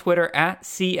on Twitter at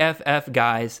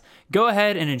CFFGuys. Go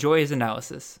ahead and enjoy his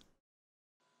analysis.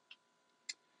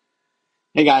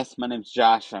 Hey guys, my name's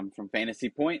Josh. I'm from Fantasy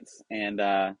Points, and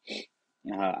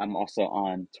I'm also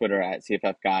on Twitter at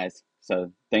CFFGuys.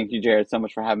 So thank you, Jared, so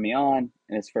much for having me on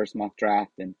in his first mock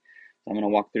draft. And so I'm going to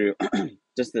walk through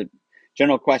just the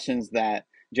general questions that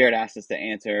Jared asked us to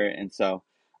answer. And so,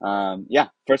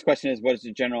 first question is, what is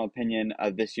your general opinion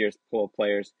of this year's pool of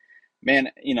players? Man,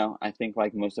 I think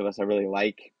like most of us, I really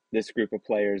like this group of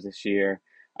players this year.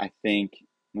 I think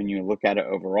when you look at it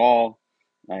overall,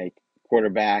 like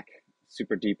quarterback,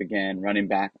 super deep again, running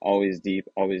back, always deep,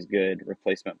 always good,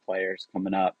 replacement players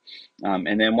coming up.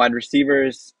 And then wide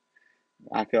receivers,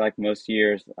 I feel like most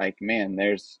years, like, man,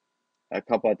 there's a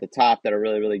couple at the top that are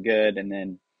really, really good. And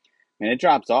then, man, it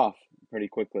drops off pretty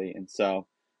quickly. And so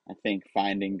I think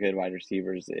finding good wide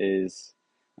receivers is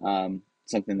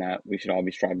something that we should all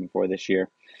be striving for this year.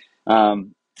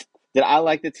 Did I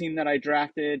like the team that I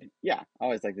drafted? Yeah, I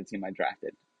always like the team I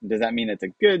drafted. Does that mean it's a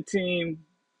good team?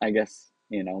 I guess,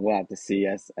 we'll have to see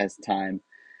as time,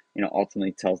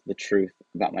 ultimately tells the truth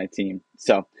about my team.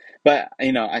 So, but,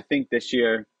 I think this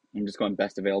year I'm just going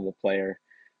best available player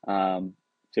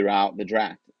throughout the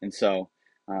draft. And so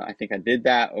I think I did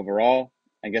that overall.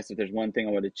 I guess if there's one thing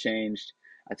I would have changed,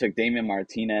 I took Damian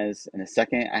Martinez in the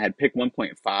second. I had picked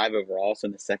 1.5 overall. So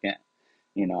in the second,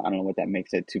 I don't know what that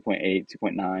makes it, 2.8,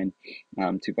 2.9,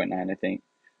 2.9, I think.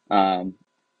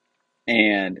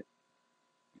 And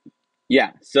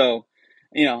yeah, so,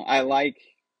 I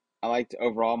liked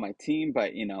overall my team,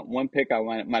 but, one pick I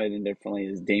might have done differently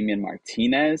is Damian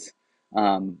Martinez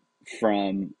from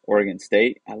Oregon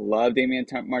State. I love Damian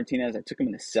Martinez. I took him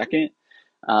in the second.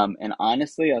 And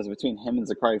honestly, I was between him and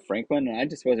Zachary Franklin, and I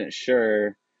just wasn't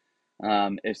sure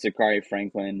if Zachary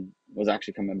Franklin was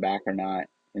actually coming back or not.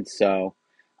 And so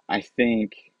I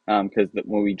think because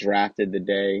when we drafted the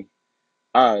day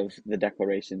of the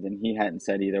declarations, and he hadn't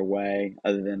said either way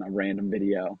other than a random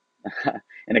video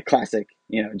in a classic,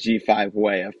 G5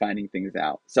 way of finding things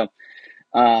out. So,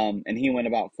 and he went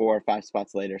about 4 or 5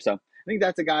 spots later. So I think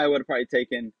that's a guy I would have probably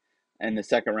taken in the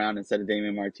second round instead of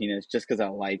Damian Martinez, just because I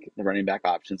like the running back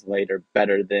options later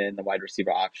better than the wide receiver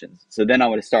options. So then I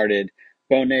would have started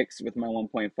Bo Nix with my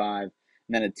 1.5, and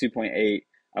then at 2.8,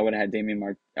 I would have had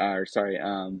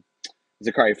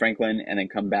Zachary Franklin, and then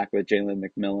come back with Jalen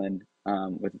McMillan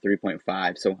with a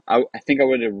 3.5. So I think I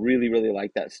would have really, really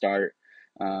liked that start.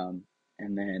 But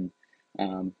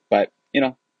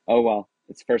oh well,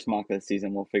 it's first mock of the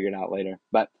season. We'll figure it out later.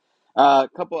 But a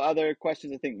couple other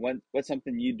questions. I think what's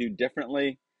something you do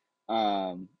differently?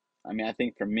 I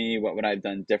think for me, what would I have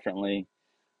done differently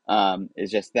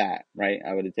is just that, right?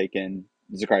 I would have taken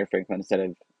Zachary Franklin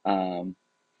instead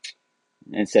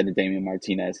of Damian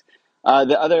Martinez.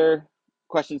 The other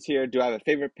questions here: do I have a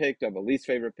favorite pick? Do I have a least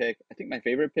favorite pick? I think my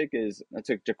favorite pick is I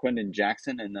took Jaquindon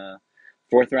Jackson in the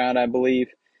 4th round, I believe.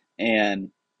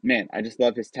 And man, I just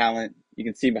love his talent. You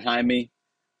can see behind me,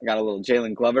 I got a little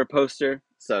Jalen Glover poster,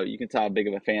 so you can tell how big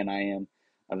of a fan I am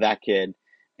of that kid.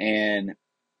 And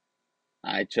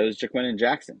I chose Jaquindon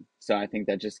Jackson. So I think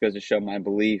that just goes to show my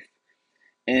belief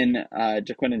in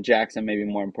Jaquindon Jackson, maybe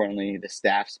more importantly, the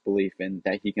staff's belief in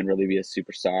that he can really be a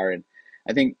superstar. And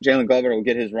I think Jalen Glover will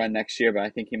get his run next year, but I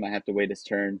think he might have to wait his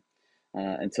turn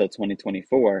until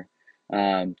 2024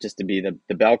 just to be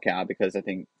the bell cow, because I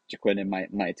think Jaquindon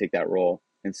might take that role.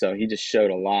 And so he just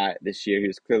showed a lot this year. He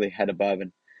was clearly head above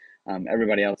and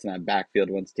everybody else in that backfield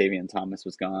once Tavion Thomas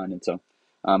was gone. And so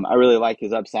I really like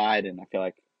his upside, and I feel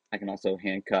like I can also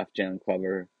handcuff Jalen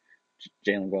Glover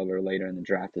later in the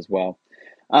draft as well.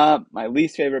 My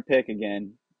least favorite pick,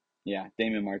 again,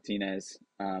 Damian Martinez.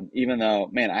 Even though,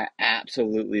 man, I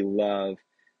absolutely love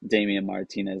Damian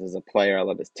Martinez as a player. I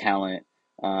love his talent.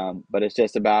 But it's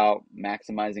just about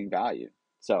maximizing value.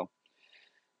 So,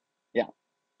 yeah.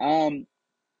 A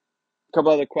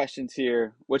couple other questions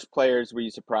here. Which players were you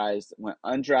surprised went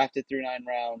undrafted through 9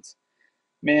 rounds?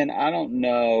 Man, I don't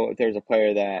know if there's a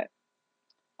player that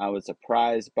I was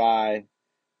surprised by,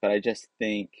 but I just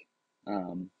think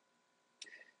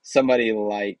somebody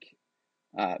like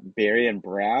Barian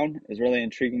Brown is really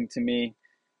intriguing to me.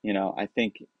 I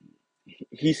think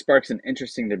he sparks an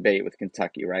interesting debate with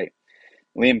Kentucky, right?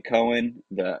 Liam Cohen,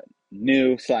 the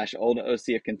new / old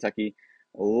OC of Kentucky,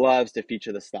 loves to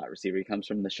feature the slot receiver. He comes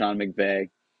from the Sean McVay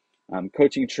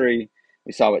coaching tree.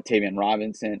 We saw what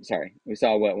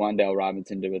Wan'Dale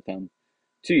Robinson did with him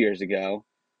 2 years ago.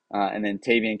 And then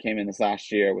Tavian came in this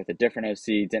last year with a different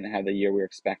OC, didn't have the year we were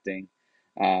expecting.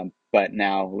 But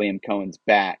now Liam Cohen's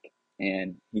back,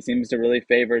 and he seems to really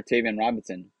favor Tavian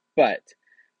Robinson. But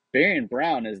Barion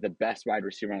Brown is the best wide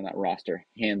receiver on that roster,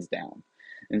 hands down.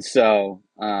 And so,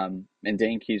 and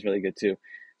Dane Key's really good too.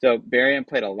 So Barion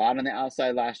played a lot on the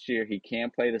outside last year. He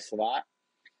can play the slot,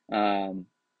 but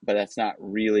that's not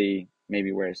really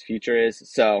maybe where his future is.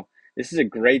 So this is a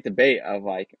great debate of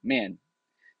like, man,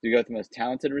 do you go with the most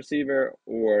talented receiver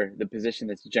or the position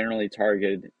that's generally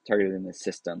targeted in the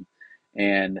system?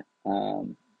 And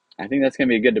I think that's going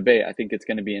to be a good debate. I think it's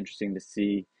going to be interesting to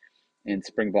see in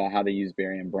spring ball how they use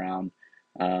Barion Brown,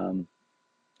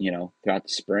 throughout the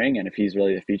spring, and if he's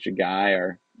really the featured guy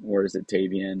or is it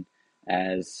Tavian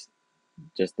as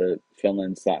just the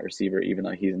fill-in slot receiver, even though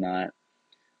he's not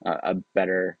a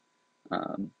better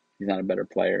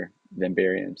player than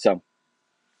Barion. So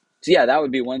yeah, that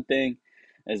would be one thing.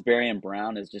 As Barion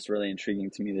Brown is just really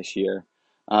intriguing to me this year.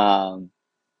 What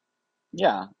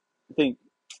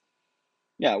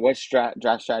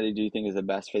draft strategy do you think is the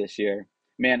best for this year?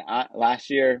 Man, last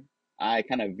year I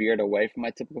kind of veered away from my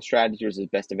typical strategy, which is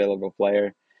best available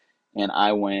player, and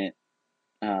I went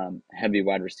heavy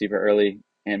wide receiver early.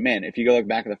 And man, if you go look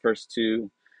back at the first 2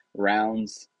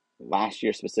 rounds last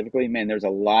year specifically, man, there's a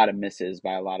lot of misses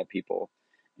by a lot of people,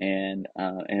 and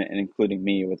including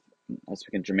me with. I was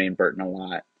picking Jermaine Burton a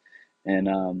lot. And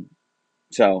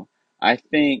so I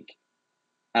think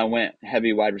I went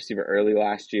heavy wide receiver early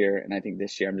last year, and I think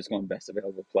this year I'm just going best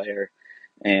available player.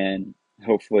 And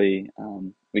hopefully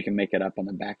we can make it up on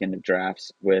the back end of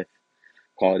drafts with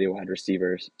quality wide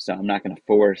receivers. So I'm not going to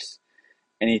force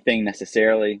anything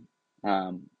necessarily.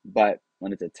 But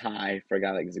when it's a tie for a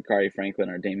guy like Zachary Franklin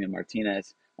or Damian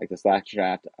Martinez, like this last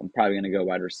draft, I'm probably going to go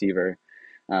wide receiver.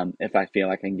 If I feel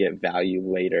like I can get value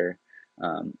later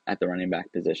at the running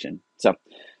back position. So,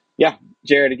 yeah,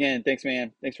 Jared, again, thanks,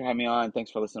 man. Thanks for having me on.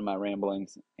 Thanks for listening to my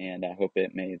ramblings, and I hope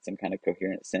it made some kind of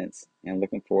coherent sense. And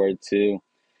looking forward to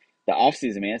the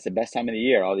offseason, man. It's the best time of the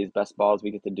year. All these best balls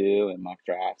we get to do and mock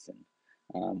drafts, and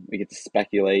we get to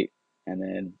speculate. And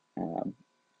then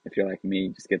if you're like me,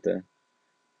 you just get to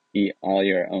eat all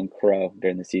your own crow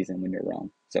during the season when you're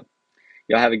wrong. So,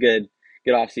 y'all have a good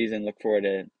off season. Look forward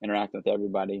to interacting with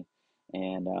everybody.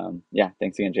 And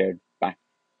thanks again, Jared. Bye.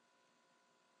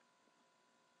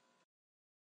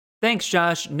 Thanks,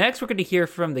 Josh. Next, we're going to hear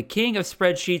from the king of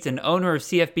spreadsheets and owner of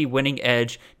CFB Winning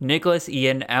Edge, Nicholas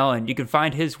Ian Allen. You can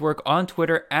find his work on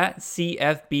Twitter at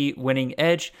CFB Winning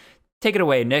Edge. Take it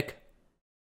away, Nick.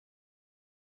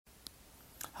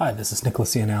 Hi, this is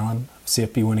Nicholas Ian Allen of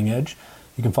CFB Winning Edge.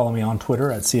 You can follow me on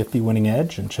Twitter at CFB Winning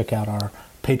Edge and check out our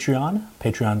Patreon,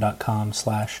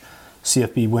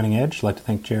 patreon.com/CFB Winning Edge. I'd like to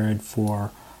thank Jared for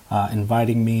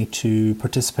inviting me to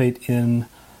participate in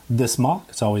this mock.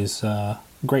 It's always a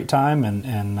great time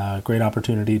and a great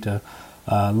opportunity to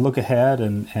look ahead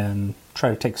and try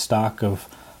to take stock of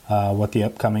what the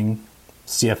upcoming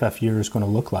CFF year is going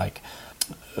to look like.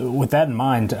 With that in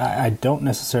mind, I don't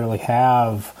necessarily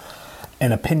have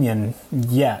an opinion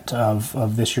yet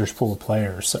of this year's pool of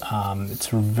players. It's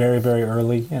very, very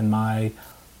early in my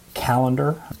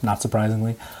calendar, not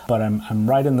surprisingly, but I'm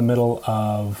right in the middle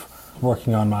of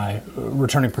working on my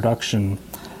returning production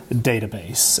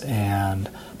database and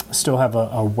still have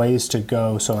a ways to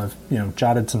go. So I've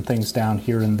jotted some things down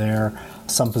here and there.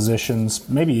 Some positions,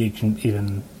 maybe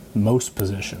even most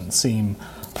positions, seem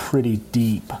pretty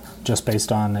deep just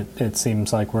based on it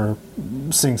seems like we're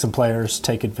seeing some players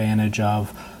take advantage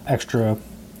of extra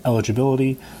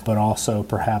eligibility, but also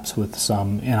perhaps with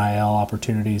some NIL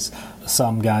opportunities.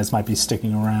 Some guys might be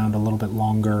sticking around a little bit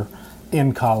longer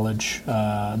in college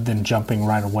than jumping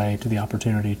right away to the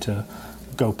opportunity to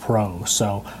go pro.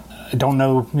 So I don't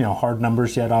know, hard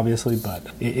numbers yet, obviously, but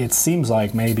it seems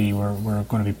like maybe we're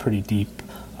going to be pretty deep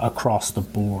across the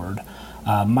board.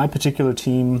 My particular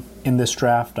team in this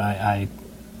draft, I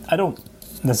don't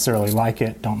necessarily like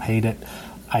it, don't hate it.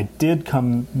 I did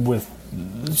come with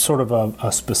sort of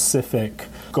a specific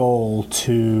goal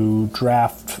to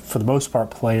draft, for the most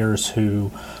part, players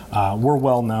who were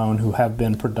well-known, who have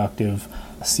been productive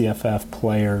CFF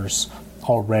players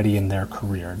already in their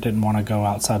career. Didn't want to go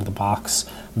outside of the box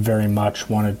very much,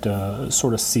 wanted to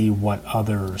sort of see what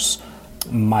others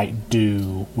might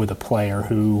do with a player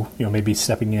who may be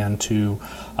stepping into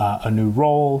a new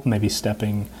role, maybe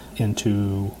stepping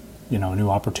into a new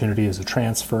opportunity as a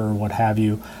transfer, what have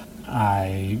you.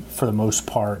 I, for the most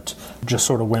part, just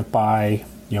sort of went by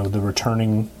the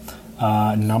returning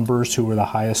numbers who were the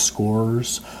highest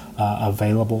scorers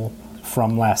available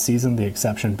from last season, the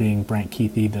exception being Brant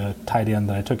Kuithe, the tight end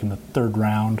that I took in the 3rd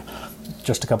round,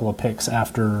 just a couple of picks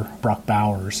after Brock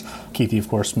Bowers. Kuithe, of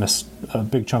course, missed a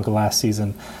big chunk of last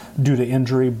season due to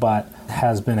injury, but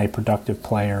has been a productive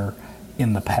player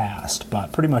in the past.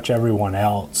 But pretty much everyone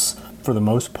else, for the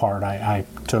most part, I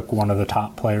took one of the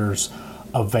top players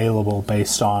available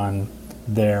based on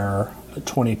their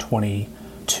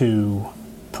 2022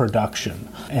 production,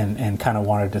 and kind of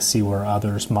wanted to see where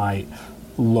others might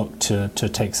look to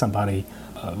take somebody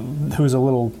who's a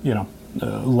little,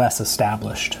 less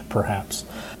established, perhaps.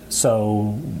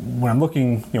 So when I'm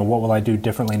looking, what will I do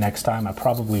differently next time? I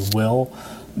probably will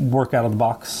work out of the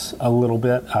box a little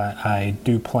bit. I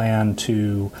do plan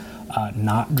to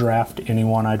not draft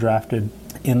anyone I drafted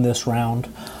in this round,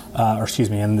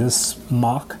 in this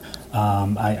mock.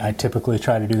 I typically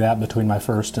try to do that between my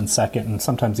 1st and 2nd and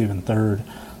sometimes even 3rd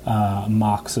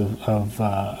mocks of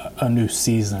a new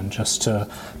season, just to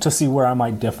see where I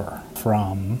might differ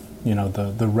from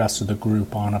the rest of the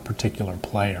group on a particular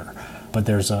player. But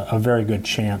there's a very good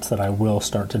chance that I will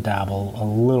start to dabble a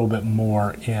little bit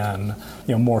more in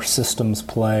more systems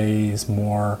plays,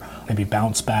 more maybe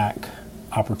bounce back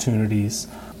opportunities,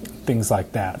 things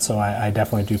like that. So I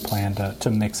definitely do plan to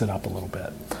mix it up a little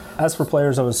bit. As for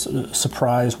players I was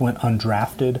surprised went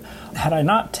undrafted, had I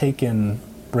not taken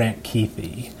Brant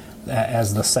Kuithe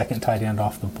as the 2nd tight end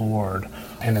off the board,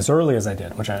 and as early as I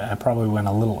did, which I probably went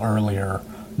a little earlier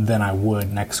than I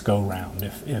would next go round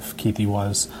if Kuithe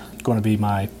was going to be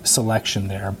my selection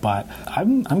there. But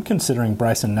I'm considering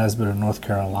Bryson Nesbitt of North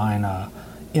Carolina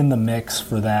in the mix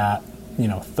for that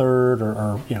 3rd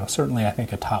or certainly I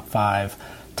think a top 5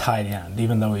 tight end,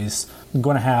 even though he's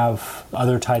going to have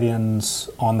other tight ends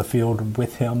on the field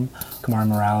with him. Kamari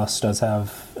Morales does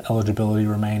have eligibility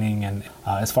remaining, and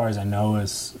as far as I know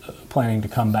is planning to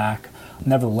come back.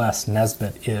 Nevertheless,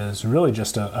 Nesbitt is really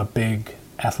just a big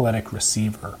athletic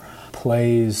receiver.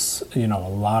 Plays, a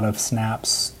lot of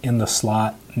snaps in the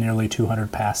slot, nearly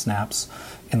 200 pass snaps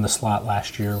in the slot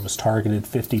last year, was targeted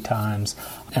 50 times.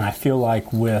 And I feel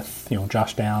like with,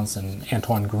 Josh Downs and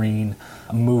Antoine Green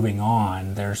moving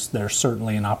on, there's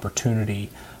certainly an opportunity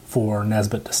for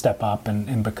Nesbitt to step up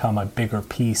and become a bigger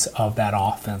piece of that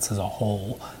offense as a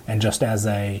whole, and just as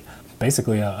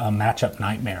basically a matchup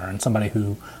nightmare, and somebody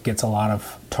who gets a lot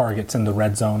of targets in the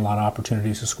red zone, a lot of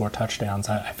opportunities to score touchdowns.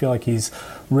 I feel like he's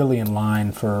really in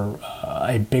line for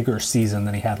a bigger season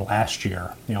than he had last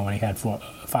year, when he had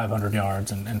 500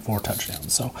 yards and 4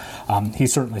 touchdowns. So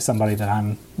he's certainly somebody that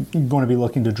I'm going to be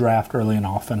looking to draft early and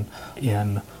often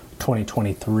in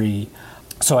 2023.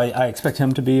 So I expect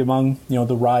him to be among,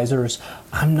 the risers.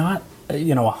 I'm not,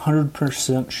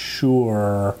 100%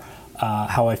 sure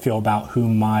how I feel about who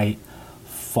might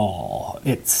fall.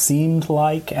 It seemed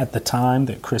like at the time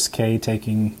that Chris K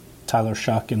taking Tyler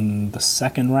Shough in the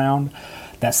 2nd round,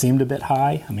 that seemed a bit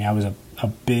high. I mean, I was a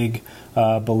big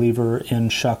believer in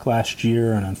Shough last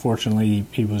year, and unfortunately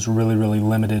he was really, really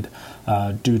limited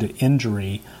due to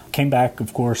injury. Came back,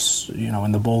 of course,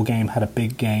 in the bowl game, had a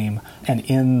big game, and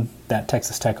in that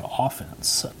Texas Tech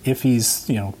offense, if he's,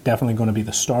 definitely going to be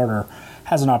the starter,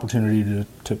 has an opportunity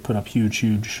to put up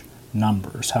huge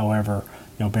numbers. However,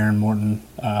 Behren Morton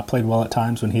played well at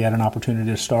times when he had an opportunity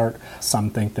to start.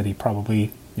 Some think that he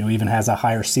probably, even has a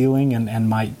higher ceiling and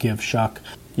might give Shough,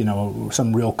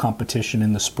 some real competition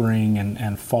in the spring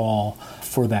and fall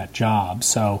for that job.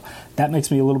 So that makes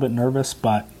me a little bit nervous,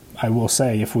 but I will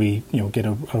say if we get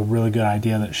a really good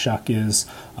idea that Shough is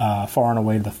far and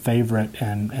away the favorite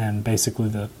and basically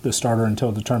the starter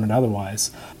until determined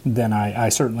otherwise, then I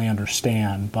certainly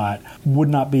understand, but would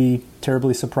not be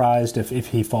terribly surprised if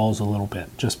he falls a little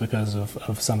bit just because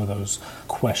of some of those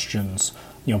questions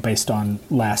based on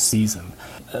last season.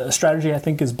 Strategy I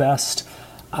think is best.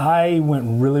 I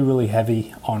went really, really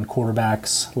heavy on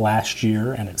quarterbacks last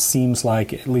year, and it seems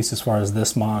like, at least as far as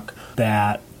this mock,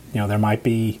 that there might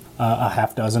be a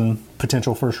half dozen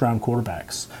potential first-round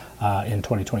quarterbacks in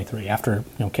 2023. After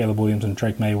Caleb Williams and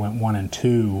Drake May went 1 and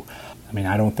 2, I mean,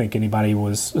 I don't think anybody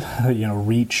was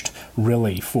reached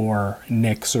really for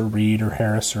Nix or Reed or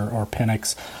Harris or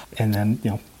Penix. And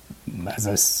then as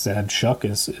I said, Shough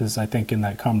is I think in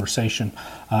that conversation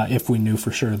if we knew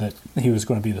for sure that he was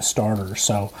going to be the starter.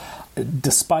 So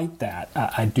despite that,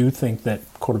 I do think that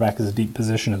quarterback is a deep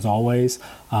position as always.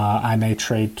 I may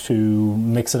trade to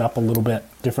mix it up a little bit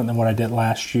different than what I did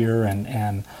last year,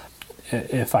 and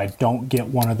if I don't get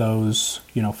one of those,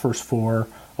 first 4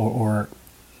 or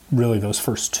really those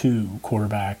first two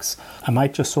quarterbacks, I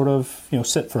might just sort of,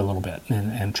 sit for a little bit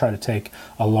and try to take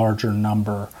a larger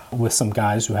number with some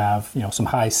guys who have, some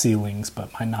high ceilings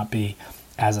but might not be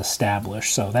as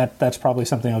established. So that's probably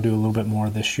something I'll do a little bit more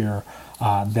this year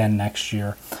than next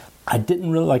year. I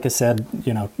didn't really, like I said,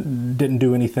 didn't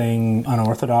do anything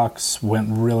unorthodox, went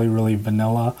really, really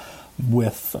vanilla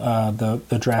with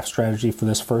the draft strategy for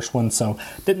this first one. So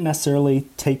didn't necessarily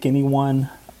take anyone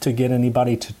to get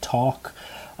anybody to talk.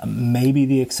 Maybe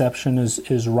the exception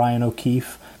is Ryan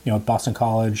O'Keefe. Boston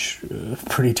College,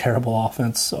 pretty terrible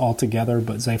offense altogether,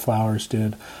 but Zay Flowers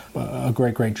did a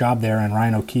great job there, and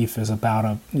Ryan O'Keefe is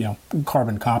about a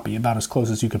carbon copy, about as close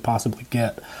as you could possibly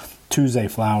get to Zay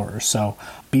Flowers. So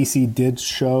BC did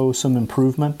show some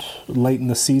improvement late in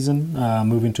the season,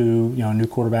 moving to a new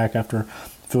quarterback after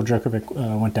Phil Jerkovic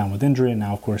went down with injury, and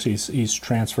now of course he's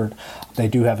transferred. They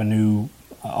do have a new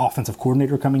offensive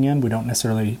coordinator coming in. We don't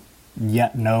necessarily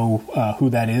yet know who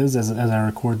that is as I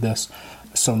record this.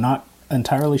 So not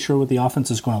entirely sure what the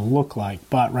offense is going to look like,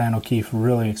 but Ryan O'Keefe,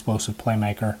 really explosive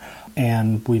playmaker.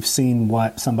 And we've seen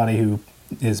what somebody who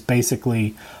is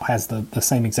basically has the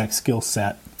same exact skill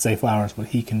set, Zay Flowers, what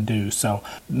he can do. So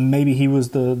maybe he was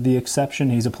the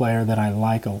exception. He's a player that I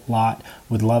like a lot.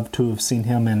 Would love to have seen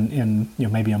him in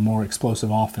maybe a more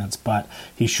explosive offense, but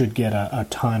he should get a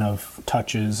ton of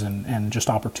touches and just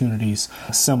opportunities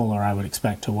similar, I would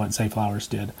expect, to what Zay Flowers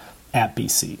did at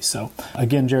BC. So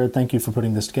again, Jared, thank you for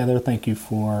putting this together. Thank you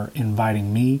for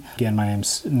inviting me. Again, my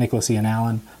name's Nicholas Ian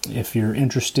Allen. If you're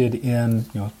interested in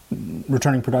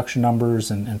returning production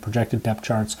numbers and projected depth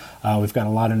charts, we've got a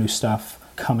lot of new stuff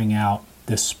coming out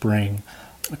this spring.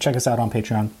 Check us out on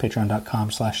Patreon,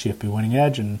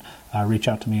 patreon.com/CFBWinningEdge, and reach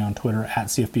out to me on Twitter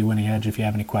 @CFBWinningEdge if you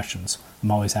have any questions.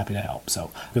 I'm always happy to help. So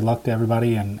good luck to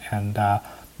everybody, and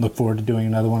look forward to doing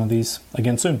another one of these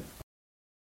again soon.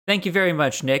 Thank you very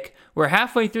much, Nick. We're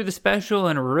halfway through the special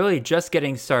and we're really just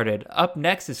getting started. Up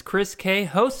next is Chris K,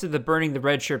 host of the Burning the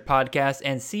Red Shirt podcast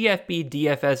and CFB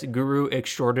DFS guru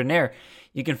extraordinaire.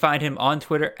 You can find him on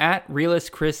Twitter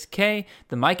 @RealistChrisK.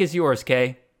 The mic is yours,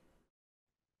 K.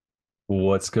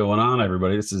 What's going on,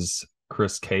 everybody? This is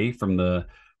Chris K from the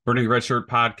Burning the Red Shirt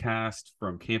podcast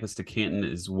from Campus to Canton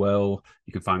as well.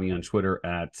 You can find me on Twitter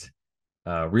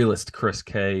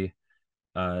 @RealistChrisK.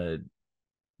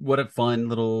 What a fun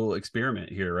little experiment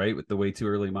here, right? With the way too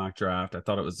early mock draft. I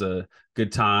thought it was a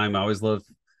good time. I always love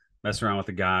messing around with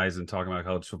the guys and talking about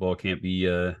college football. Can't be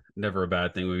never a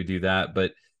bad thing when we do that.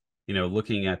 But,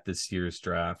 looking at this year's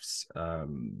drafts,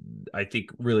 I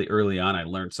think really early on, I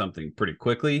learned something pretty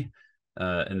quickly.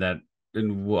 And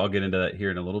I'll get into that here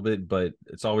in a little bit, but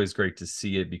it's always great to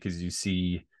see it because you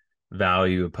see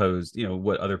value opposed,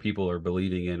 what other people are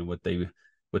believing in, what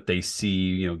they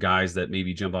see, guys that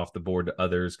maybe jump off the board to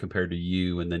others compared to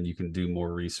you. And then you can do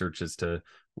more research as to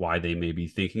why they may be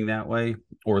thinking that way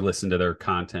or listen to their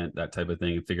content, that type of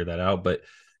thing, and figure that out. But,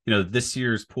 this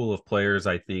year's pool of players,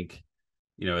 I think,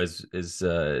 as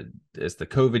the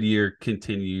COVID year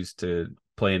continues to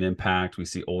play an impact, we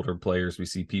see older players, we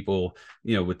see people,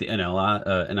 with the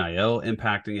NIL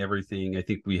impacting everything. I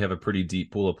think we have a pretty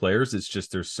deep pool of players. It's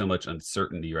just, there's so much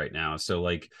uncertainty right now. So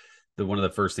one of the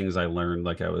first things I learned,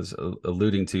 like I was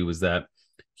alluding to, was that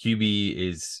QB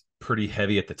is pretty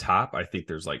heavy at the top. I think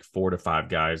there's 4 to 5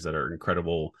 guys that are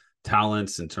incredible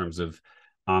talents in terms of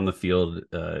on the field,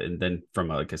 and then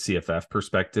from a CFF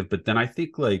perspective. But then I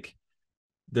think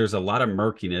there's a lot of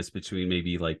murkiness between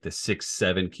maybe the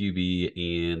 6-7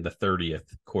 QB and the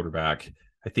 30th quarterback.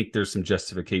 I think there's some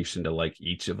justification to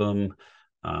each of them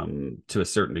to a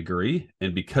certain degree.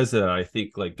 And because of that, I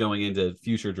think going into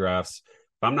future drafts,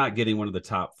 if I'm not getting one of the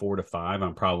top 4 to 5,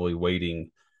 I'm probably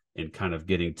waiting and kind of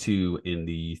getting 2 in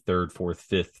the 3rd, 4th,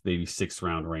 5th, maybe 6th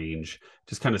round range,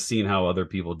 just kind of seeing how other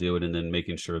people do it. And then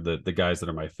making sure that the guys that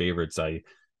are my favorites, I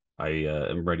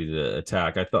am ready to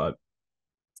attack. I thought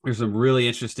there's some really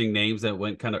interesting names that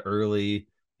went kind of early.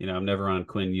 I'm never on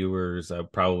Quinn Ewers. I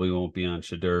probably won't be on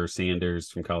Shedeur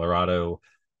Sanders from Colorado,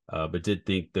 but did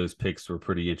think those picks were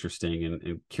pretty interesting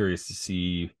and curious to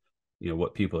see,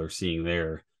 what people are seeing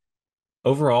there.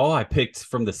 Overall, I picked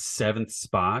from the 7th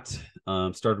spot.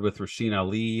 Started with Rasheen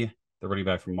Ali, the running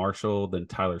back from Marshall, then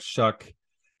Tyler Shuck,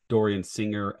 Dorian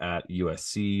Singer at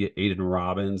USC, Aiden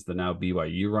Robbins, the now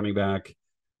BYU running back.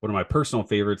 One of my personal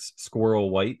favorites, Squirrel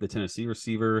White, the Tennessee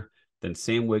receiver, then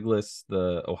Sam Wiglusz,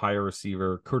 the Ohio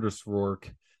receiver, Curtis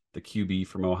Rourke, the QB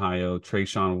from Ohio,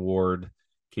 Trayshawn Ward,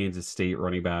 Kansas State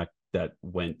running back that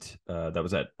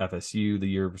was at FSU the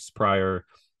years prior,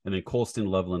 and then Colston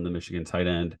Loveland, the Michigan tight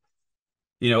end.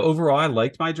 Overall, I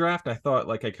liked my draft. I thought,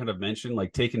 I kind of mentioned,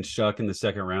 taking Shuck in the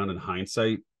 2nd round in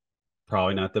hindsight,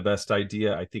 probably not the best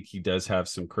idea. I think he does have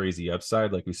some crazy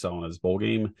upside, like we saw in his bowl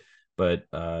game. But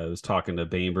I was talking to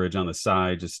Bainbridge on the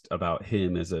side just about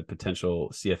him as a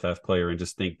potential CFF player, and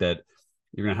just think that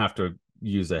you're going to have to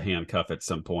use a handcuff at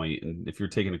some point. And if you're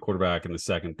taking a quarterback in the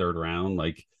second, third round,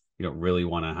 like, you don't really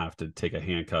want to have to take a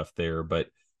handcuff there. But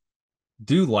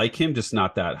do like him, just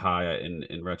not that high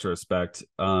in retrospect.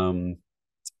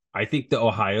 I think the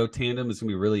Ohio tandem is going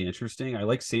to be really interesting. I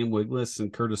like Sam Wiglusz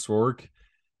and Curtis Rourke,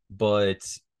 but,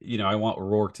 you know, I want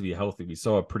Rourke to be healthy. We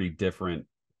saw a pretty different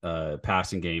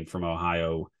passing game from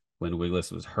Ohio when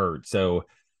Wiglusz was hurt. So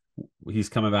he's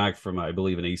coming back from, I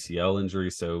believe, an ACL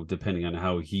injury. So depending on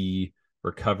how he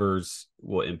recovers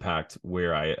will impact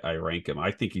where I rank him.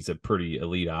 I think he's a pretty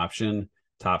elite option,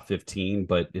 top 15,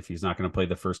 but if he's not going to play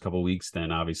the first couple of weeks,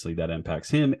 then obviously that impacts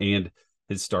him and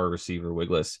his star receiver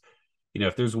Wiglusz. You know,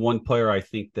 if there's one player I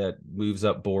think that moves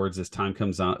up boards as time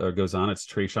comes on or goes on, it's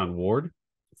Treshaun Ward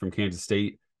from Kansas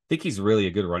State. I think he's really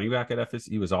a good running back at FSU.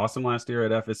 He was awesome last year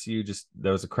at FSU. Just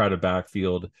that was a crowded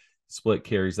backfield, split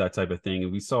carries, that type of thing.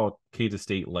 And we saw Kansas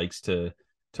State likes to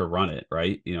run it,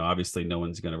 right? You know, obviously no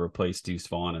one's going to replace Deuce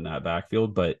Vaughn in that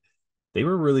backfield, but they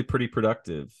were really pretty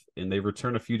productive, and they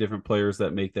return a few different players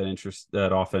that make that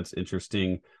offense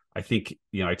interesting. I think,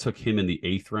 you know, I took him in the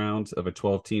 8th round of a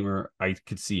 12-teamer. I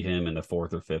could see him in the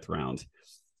 4th or 5th round.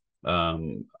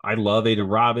 I love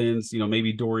Aiden Robbins. You know,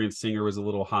 maybe Dorian Singer was a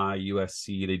little high.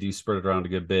 USC, they do spread it around a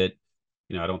good bit.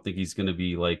 You know, I don't think he's going to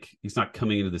be like, he's not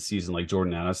coming into the season like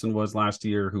Jordan Addison was last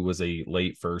year, who was a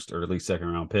late first, early second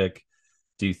round pick.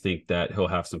 Do you think that he'll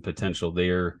have some potential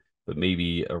there, but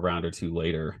maybe a round or two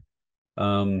later?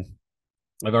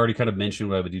 I've already kind of mentioned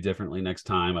what I would do differently next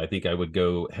time. I think I would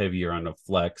go heavier on a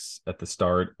flex at the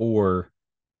start or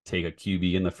take a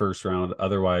QB in the first round.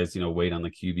 Otherwise, you know, wait on the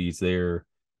QBs there.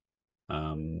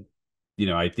 You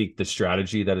know, I think the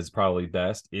strategy that is probably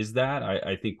best is that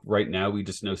I think right now we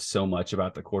just know so much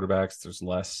about the quarterbacks. There's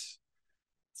less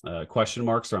question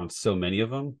marks around so many of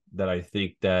them that I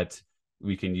think that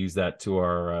we can use that to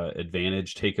our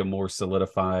advantage, take a more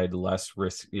solidified, less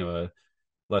risk, a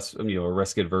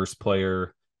risk adverse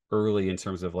player early in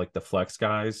terms of like the flex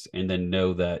guys, and then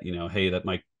know that, you know, hey, that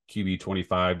might QB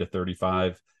 25 to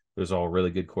 35. Those are all really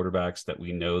good quarterbacks that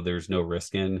we know there's no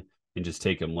risk in, and just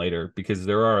take them later, because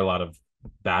there are a lot of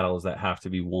battles that have to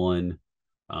be won.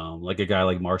 Like a guy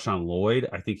like Marshawn Lloyd,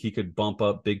 I think he could bump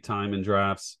up big time in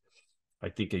drafts. I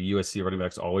think a USC running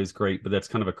back's always great, but that's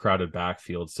kind of a crowded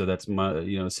backfield. So that's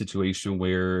a situation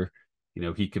where, you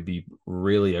know, he could be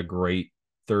really a great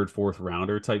 3rd, 4th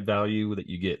rounder type value that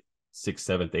you get 6th,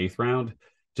 7th, 8th round,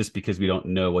 just because we don't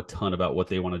know a ton about what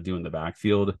they want to do in the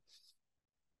backfield.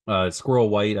 Squirrel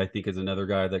White, I think, is another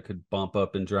guy that could bump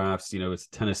up in drafts. You know, it's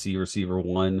Tennessee receiver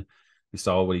 1. We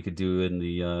saw what he could do in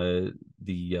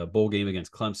the bowl game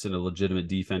against Clemson, a legitimate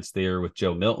defense there with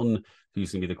Joe Milton,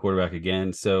 who's going to be the quarterback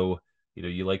again. So, you know,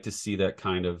 you like to see that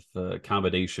kind of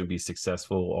combination be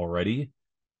successful already.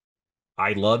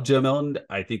 I love Joe Milton.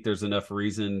 I think there's enough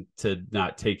reason to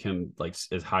not take him like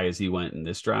as high as he went in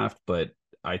this draft, but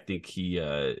I think he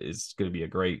is going to be a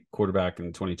great quarterback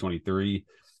in 2023.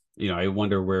 You know, I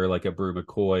wonder where like a Brew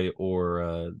McCoy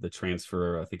or the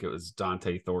transfer, I think it was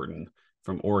Dante Thornton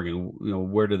from Oregon, you know,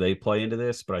 where do they play into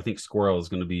this? But I think Squirrel is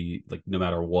going to be, like, no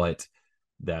matter what,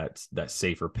 that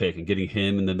safer pick, and getting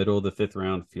him in the middle of the 5th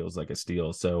round feels like a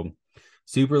steal. So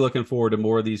super looking forward to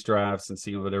more of these drafts and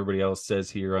seeing what everybody else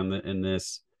says here in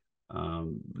this.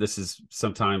 This is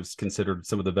sometimes considered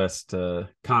some of the best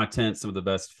content, some of the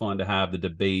best fun to have. The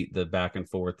debate, the back and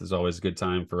forth is always a good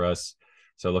time for us.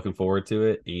 So looking forward to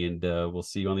it, and we'll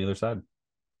see you on the other side.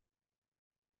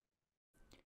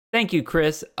 Thank you,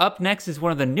 Chris. Up next is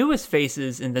one of the newest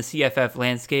faces in the CFF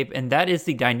landscape, and that is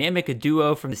the dynamic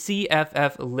duo from the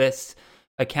CFF List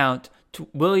account,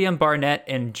 William Barnett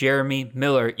and Jeremy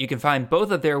Miller. You can find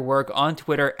both of their work on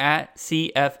Twitter at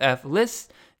CFF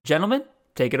List. Gentlemen,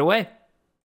 take it away.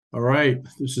 All right.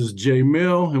 This is J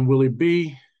Mill and Willie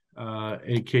B,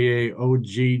 a.k.a.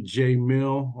 OG J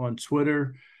Mill on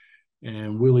Twitter,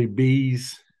 and Willie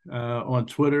B's on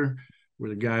Twitter. We're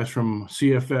the guys from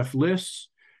CFF Lists.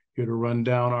 Here to run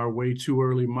down our way too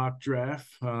early mock draft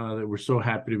that we're so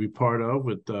happy to be part of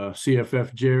with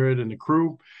CFF Jared and the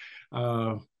crew.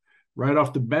 Right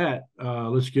off the bat,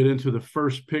 let's get into the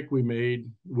first pick we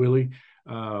made, Willie.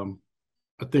 I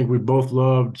think we both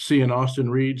loved seeing Austin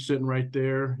Reed sitting right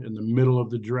there in the middle of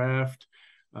the draft.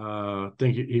 I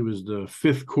think he was the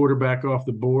 5th quarterback off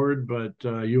the board, but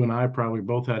you and I probably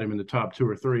both had him in the top 2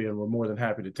 or 3, and we're more than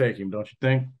happy to take him, don't you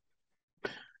think?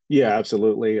 Yeah,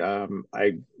 absolutely. I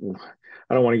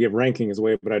don't want to give rankings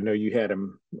away, but I know you had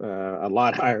him a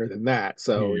lot higher than that.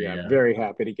 So yeah, Yeah. very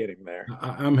happy to get him there.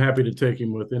 I'm happy to take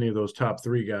him with any of those top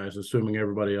three guys, assuming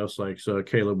everybody else likes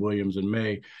Caleb Williams and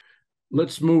May.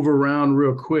 Let's move around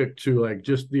real quick to like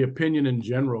just the opinion in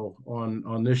general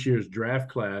on this year's draft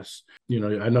class.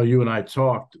 I know you and I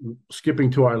talked, skipping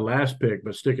to our last pick,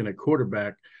 but sticking at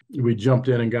quarterback. We jumped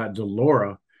in and got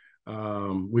Delora.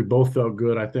 We both felt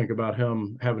good, I think, about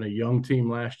him having a young team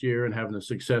last year and having the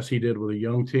success he did with a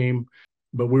young team.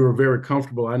 But we were very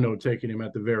comfortable, I know, taking him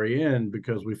at the very end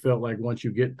because we felt like once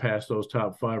you get past those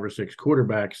top 5 or 6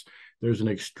 quarterbacks, there's an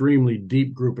extremely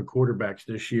deep group of quarterbacks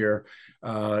this year.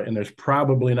 And there's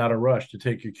probably not a rush to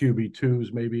take your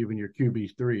QB2s, maybe even your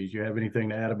QB3s. You have anything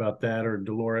to add about that or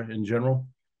Delora in general?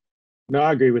 No,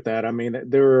 I agree with that. I mean,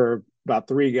 there were about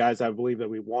 3 guys I believe that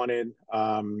we wanted.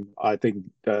 I think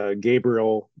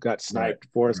Gabriel got sniped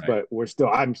for us, but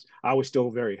I was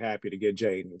still very happy to get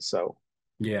Jaden. So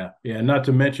yeah. Not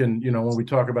to mention, when we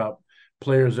talk about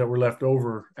players that were left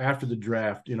over after the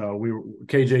draft,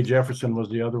 KJ Jefferson was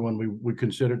the other one we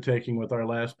considered taking with our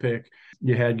last pick.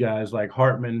 You had guys like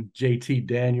Hartman, JT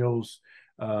Daniels,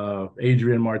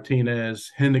 Adrian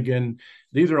Martinez, Hennigan.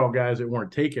 These are all guys that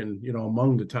weren't taken,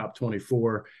 among the top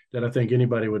 24 that I think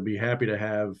anybody would be happy to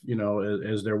have,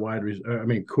 as their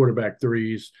quarterback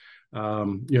threes,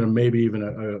 maybe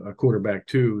even a quarterback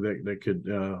 2 that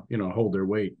could, hold their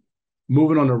weight.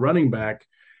 Moving on to running back,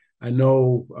 I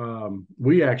know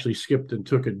we actually skipped and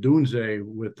took a Dunze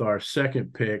with our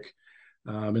second pick,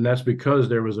 and that's because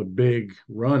there was a big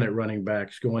run at running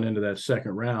backs going into that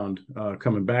second round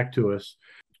coming back to us.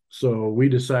 So we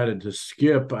decided to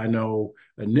skip. I know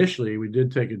initially we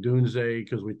did take a Dunze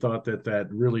because we thought that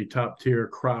really top-tier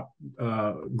crop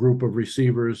group of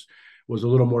receivers was a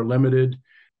little more limited.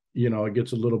 It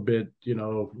gets a little bit,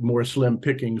 more slim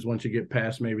pickings once you get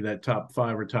past maybe that top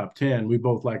 5 or top 10. We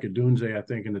both like a Dunze, I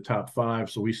think, in the top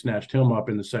 5. So we snatched him up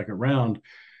in the second round.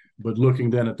 But looking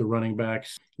then at the running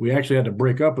backs, we actually had to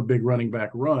break up a big running back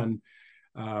run.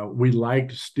 We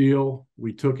liked Steele.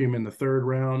 We took him in the third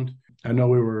round. I know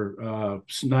we were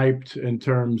sniped in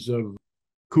terms of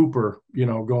Cooper,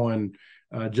 going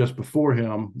just before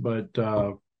him. But,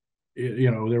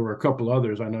 there were a couple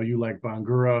others. I know you like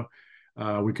Bangura.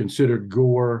 We considered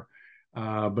Gore,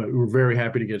 but we were very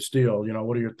happy to get Steele.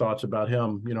 What are your thoughts about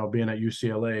him, being at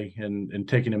UCLA and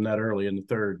taking him that early in the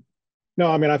third?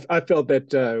 No, I mean, I felt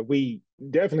that we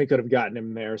definitely could have gotten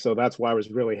him there. So that's why I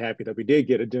was really happy that we did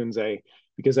get a Dunze,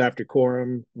 because after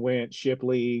Corum went,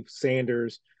 Shipley,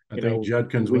 Sanders. I think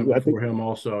Judkins went before him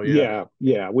also. Yeah.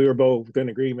 We were both in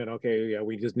agreement. Okay, yeah,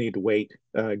 we just need to wait,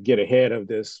 get ahead of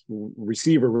this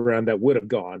receiver round that would have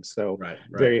gone. So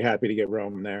very happy to get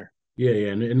Rome there.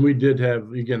 Yeah, and we did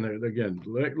have again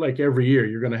like every year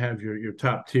you're going to have your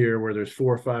top tier where there's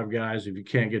 4 or 5 guys. If you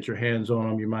can't get your hands on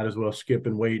them, you might as well skip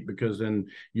and wait, because then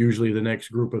usually the next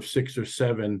group of 6 or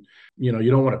 7, you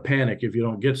don't want to panic if you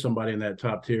don't get somebody in that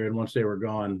top tier. And once they were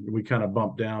gone, we kind of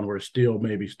bumped down where Steele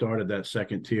maybe started that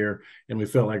second tier, and we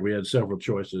felt like we had several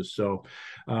choices. So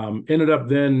ended up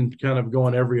then kind of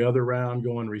going every other round,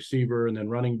 going receiver and then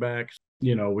running backs.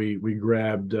 We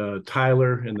grabbed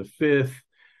Tyler in the 5th.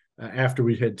 After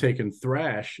we had taken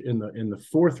Thrash in the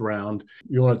 4th round.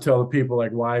 You want to tell the people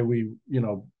like why we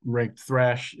ranked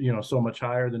Thrash so much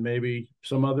higher than maybe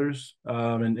some others,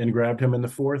 and grabbed him in the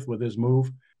 4th with his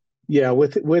move? Yeah,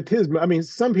 with his, I mean,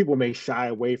 some people may shy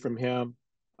away from him.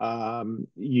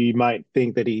 You might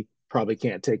think that he probably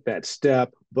can't take that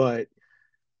step, but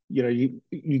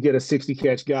you get a 60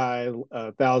 catch guy,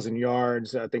 1,000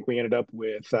 yards. I think we ended up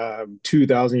with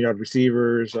 2,000-yard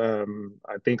receivers. I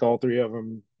think all 3 of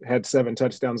them had 7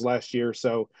 touchdowns last year.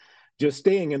 So just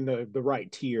staying in the right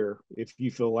tier, if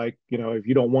you feel like, if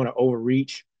you don't want to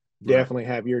overreach, definitely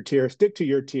have your tier, stick to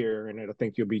your tier, and I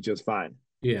think you'll be just fine.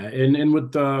 Yeah. And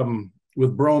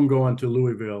with Brome going to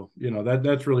Louisville,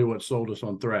 that's really what sold us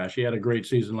on Thrash. He had a great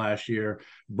season last year.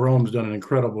 Brome's done an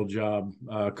incredible job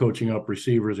coaching up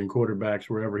receivers and quarterbacks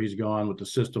wherever he's gone with the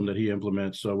system that he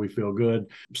implements. So we feel good.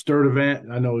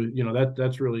 Sturdivant, I know,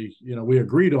 that's really, we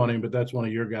agreed on him, but that's one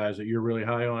of your guys that you're really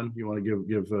high on. You want to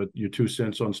give your 2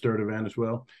 cents on Sturdivant as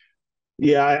well?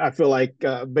 Yeah, I feel like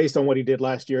based on what he did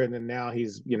last year, and then now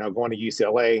he's, going to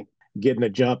UCLA, getting a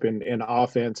jump in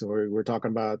offense. And we're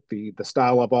talking about the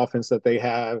style of offense that they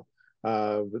have,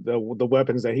 the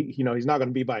weapons that he's not going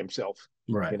to be by himself.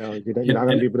 Right. You're not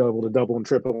going to be able to double and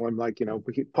triple him like,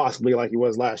 possibly like he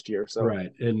was last year. So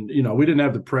right. And, we didn't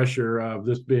have the pressure of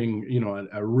this being,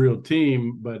 a real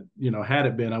team, but, had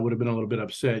it been, I would have been a little bit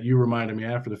upset. You reminded me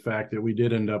after the fact that we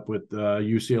did end up with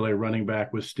UCLA running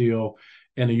back with Steele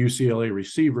and a UCLA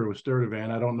receiver with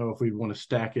Sturdivant. I don't know if we'd want to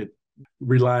stack it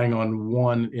relying on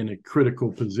one in a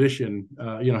critical position,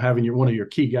 having one of your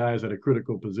key guys at a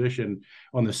critical position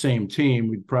on the same team.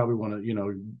 We'd probably want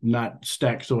to, not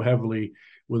stack so heavily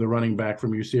with a running back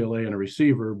from UCLA and a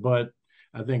receiver. But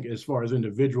I think as far as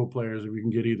individual players, if we can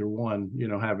get either one,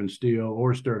 having Steele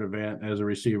or Sturdivant as a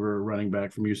receiver or running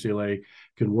back from UCLA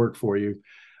could work for you.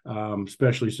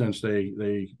 Especially since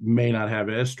they may not have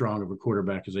as strong of a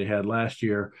quarterback as they had last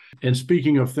year. And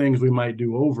speaking of things we might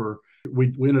do over, we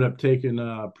ended up taking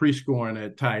Prescorn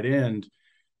at tight end,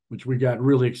 which we got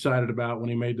really excited about when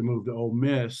he made the move to Ole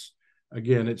Miss.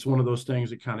 Again, it's one of those things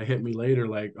that kind of hit me later,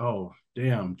 like, oh,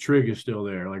 damn, Trigg is still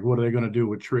there. Like, what are they going to do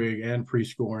with Trigg and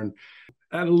Prescorn?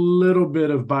 Had a little bit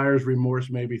of buyer's remorse,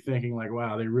 maybe thinking like,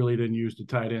 wow, they really didn't use the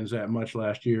tight ends that much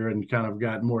last year, and kind of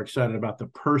got more excited about the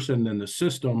person than the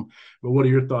system. But what are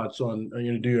your thoughts on,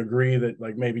 do you agree that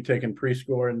like maybe taking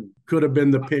Prescorn could have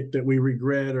been the pick that we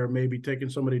regret, or maybe taking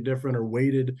somebody different, or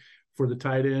waited for the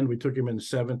tight end? We took him in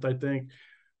 7th, I think.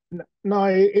 No,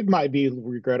 it might be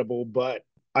regrettable, but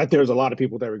there's a lot of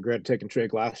people that regret taking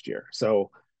Trigg last year.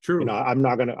 So true. I'm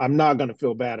not gonna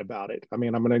feel bad about it. I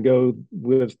mean, I'm gonna go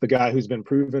with the guy who's been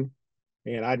proven,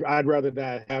 and I'd rather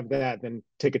have that than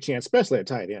take a chance, especially at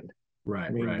tight end. Right. I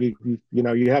mean, right.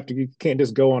 you can't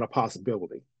just go on a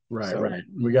possibility. Right, so, right.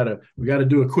 We gotta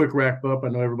do a quick wrap up. I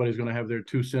know everybody's going to have their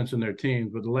 2 cents in their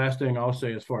teams, but the last thing I'll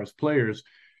say as far as players,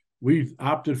 we've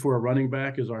opted for a running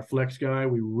back as our flex guy.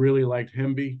 We really liked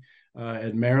Hemby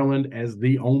at Maryland as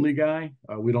the only guy.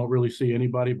 We don't really see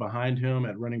anybody behind him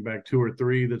at running back 2 or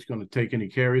 3 that's going to take any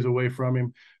carries away from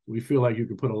him. We feel like you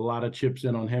could put a lot of chips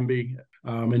in on Hemby.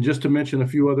 And just to mention a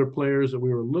few other players that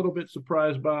we were a little bit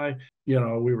surprised by, we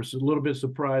were a little bit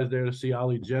surprised there to see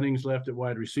Ali Jennings left at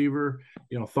wide receiver.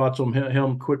 Thoughts on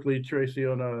him quickly, Tracy,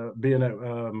 on being at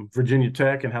Virginia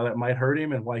Tech and how that might hurt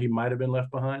him and why he might have been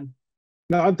left behind?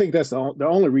 No, I think that's the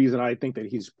only reason I think that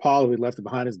he's probably left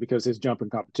behind is because his jumping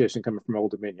competition coming from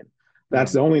Old Dominion.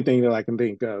 That's the only thing that I can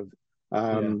think of.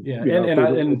 And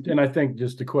I think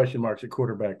just the question marks at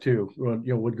quarterback too,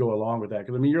 would go along with that.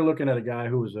 Because you're looking at a guy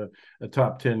who was a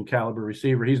top 10 caliber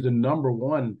receiver. He's the number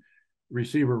 1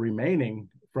 receiver remaining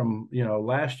from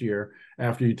last year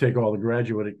after you take all the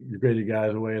graded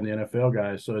guys away and the NFL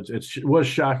guys. So it was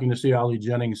shocking to see Ali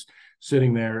Jennings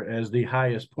sitting there as the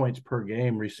highest points per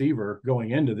game receiver going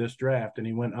into this draft, and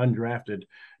he went undrafted,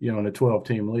 in a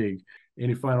 12-team league.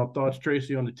 Any final thoughts,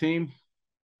 Tracy, on the team?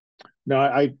 No,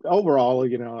 I overall,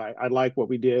 I like what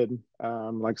we did.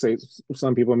 Like I say,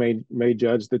 some people may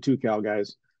judge the 2 Cal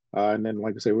guys, and then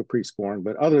like I say, with Prescorn.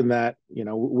 But other than that,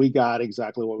 we got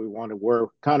exactly what we wanted. We're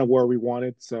kind of where we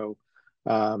wanted. So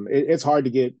it's hard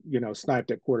to get sniped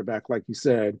at quarterback, like you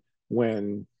said,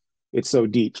 when it's so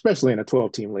deep, especially in a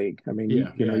 12-team league. I mean,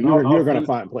 you're going to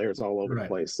find players all over the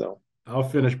place. So I'll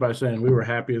finish by saying we were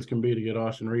happy as can be to get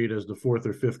Austin Reed as the 4th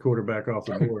or 5th quarterback off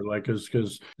the board,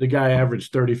 because the guy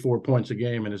averaged 34 points a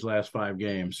game in his last 5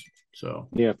 games. So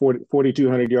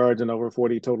 4,200 yards and over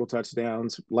 40 total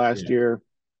touchdowns last year.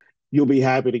 You'll be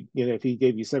happy to if he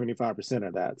gave you 75%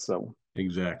 of that. So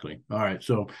exactly. All right.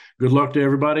 So good luck to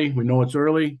everybody. We know it's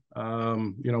early.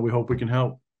 We hope we can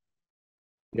help.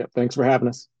 Yep. Thanks for having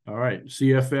us. All right.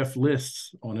 CFF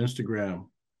lists on Instagram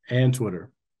and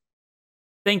Twitter.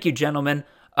 Thank you, gentlemen.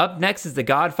 Up next is the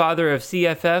godfather of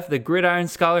CFF, the gridiron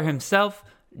scholar himself,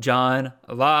 John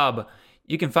Lobb.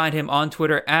 You can find him on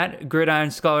Twitter at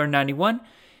GridironScholar91.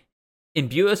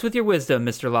 Imbue us with your wisdom,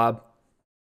 Mr. Lobb.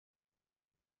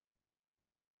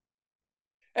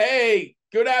 Hey,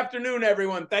 good afternoon,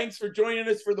 everyone. Thanks for joining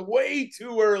us for the way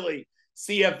too early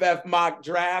CFF mock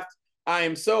draft. I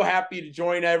am so happy to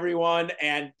join everyone,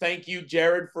 and thank you,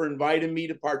 Jared, for inviting me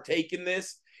to partake in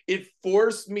this. It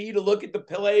forced me to look at the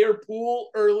player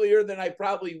pool earlier than I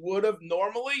probably would have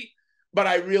normally, but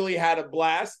I really had a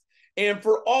blast. And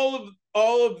for all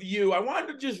of you, I wanted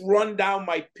to just run down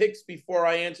my picks before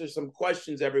I answer some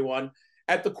questions, everyone.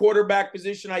 At the quarterback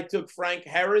position, I took Frank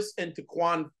Harris and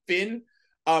Taquan Finn,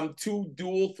 2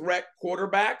 dual threat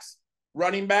quarterbacks.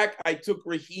 Running back, I took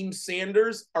Raheem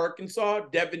Sanders, Arkansas,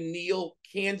 Devin Neal,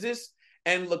 Kansas,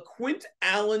 and LaQuint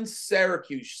Allen,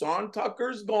 Syracuse. Sean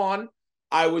Tucker's gone.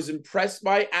 I was impressed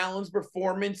by Allen's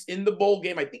performance in the bowl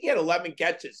game. I think he had 11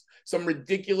 catches, some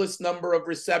ridiculous number of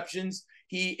receptions.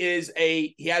 He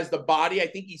has the body. I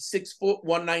think he's 6 foot,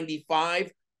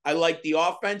 195. I like the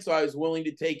offense, so I was willing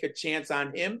to take a chance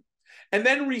on him. And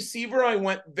then receiver, I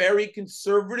went very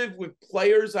conservative with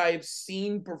players I have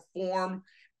seen perform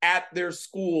at their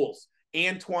schools.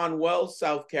 Antoine Wells,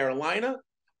 South Carolina,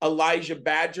 Elijah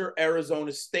Badger,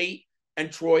 Arizona State,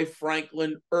 and Troy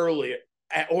Franklin earlier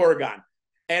at Oregon.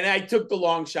 And I took the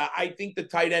long shot. I think the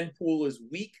tight end pool is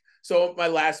weak. So my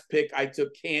last pick, I took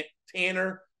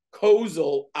Tanner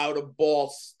Kozel out of Ball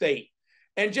State.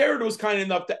 And Jared was kind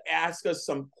enough to ask us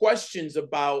some questions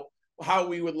about how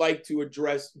we would like to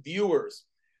address viewers.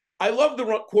 I love the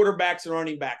quarterbacks and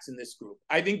running backs in this group.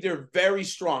 I think they're very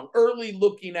strong. Early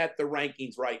looking at the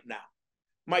rankings right now.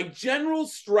 My general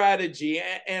strategy,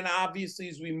 and obviously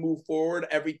as we move forward,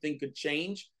 everything could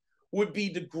change, would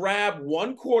be to grab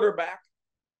one quarterback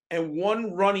and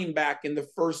one running back in the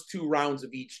first 2 rounds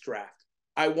of each draft.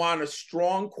 I want a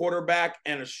strong quarterback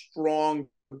and a strong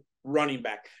running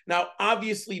back. Now,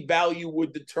 obviously, value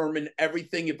would determine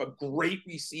everything. If a great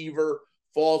receiver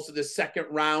falls to the second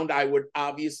round, I would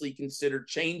obviously consider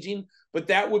changing, but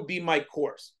that would be my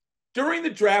course. During the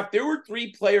draft, there were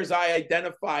 3 players I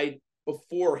identified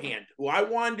beforehand who I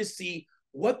wanted to see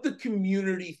what the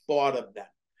community thought of them.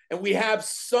 And we have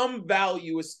some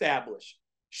value established.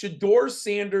 Shedeur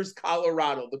Sanders,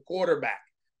 Colorado, the quarterback,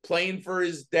 playing for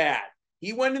his dad.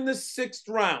 He went in the 6th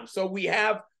round, so we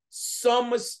have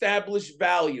some established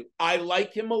value. I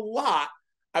like him a lot.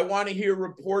 I want to hear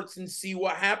reports and see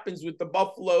what happens with the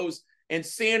Buffaloes and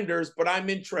Sanders, but I'm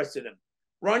interested in him.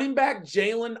 Running back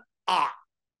Jalen Ott.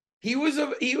 He was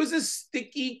a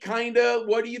sticky kind of,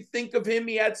 what do you think of him?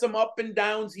 He had some up and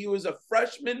downs. He was a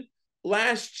freshman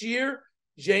last year.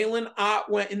 Jalen Ott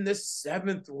went in the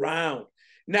 7th round.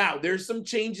 Now, there's some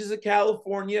changes at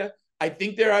California. I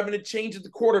think they're having to change at the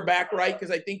quarterback, right?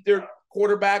 Because I think their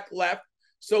quarterback left.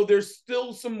 So there's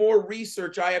still some more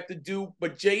research I have to do.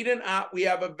 But Jaden Ott, we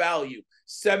have a value.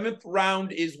 7th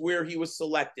round is where he was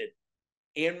selected.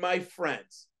 And my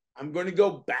friends, I'm going to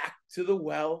go back to the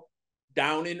well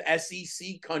down in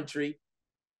SEC country.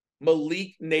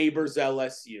 Malik Neighbors,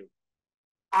 LSU.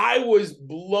 I was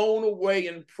blown away,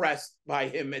 impressed by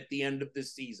him at the end of the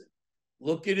season.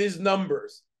 Look at his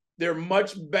numbers. They're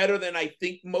much better than I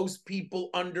think most people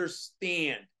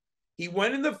understand. He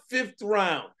went in the 5th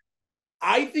round.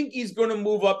 I think he's going to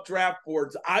move up draft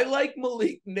boards. I like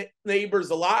Malik Neighbors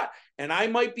a lot, and I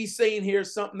might be saying here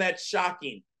something that's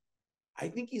shocking. I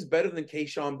think he's better than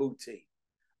Kayshon Boutte.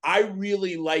 I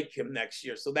really like him next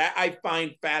year, so that I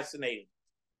find fascinating.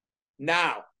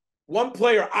 Now, one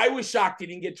player I was shocked he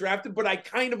didn't get drafted, but I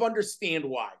kind of understand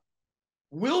why.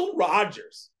 Will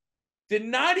Rogers did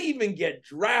not even get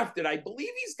drafted. I believe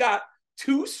he's got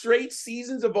 2 straight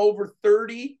seasons of over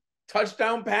 30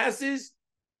 touchdown passes.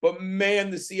 But man,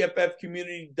 the CFF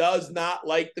community does not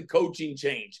like the coaching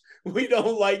change. We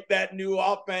don't like that new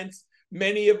offense.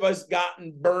 Many of us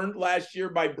gotten burned last year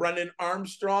by Brennan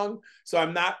Armstrong. So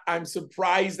I'm not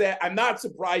surprised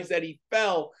that he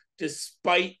fell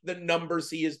despite the numbers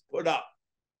he has put up.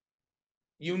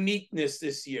 Uniqueness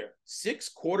this year.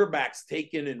 6 quarterbacks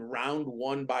taken in round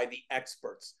 1 by the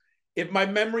experts. If my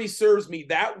memory serves me,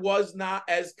 that was not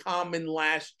as common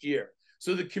last year.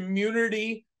 So the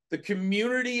community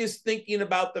is thinking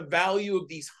about the value of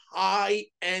these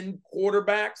high-end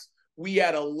quarterbacks. We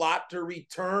had a lot to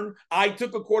return. I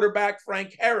took a quarterback,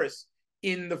 Frank Harris,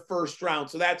 in the 1st round,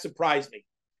 so that surprised me.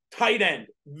 Tight end,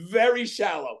 very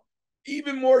shallow.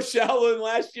 Even more shallow than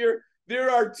last year.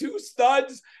 There are 2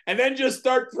 studs, and then just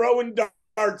start throwing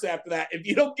darts after that. If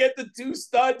you don't get the 2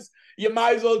 studs, you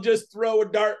might as well just throw a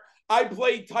dart. I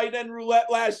played tight end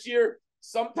roulette last year.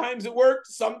 Sometimes it worked,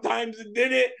 sometimes it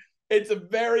didn't. It's a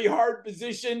very hard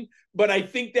position, but I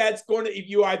think that's going to, if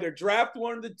you either draft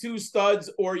one of the 2 studs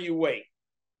or you wait.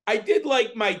 I did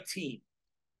like my team.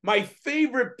 My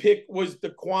favorite pick was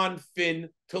DeQuan Finn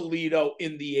Toledo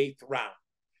in the 8th round.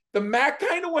 The MAC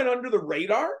kind of went under the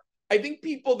radar. I think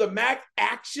the MAC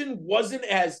action wasn't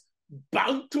as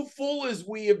bountiful as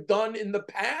we have done in the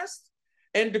past.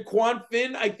 And DeQuan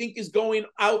Finn, I think, is going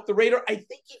out the radar. I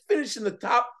think he finished in the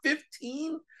top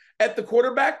 15 at the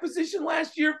quarterback position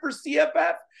last year for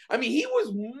CFF. I mean, he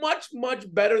was much,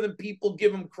 much better than people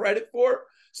give him credit for.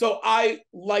 So I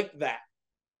like that.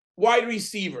 Wide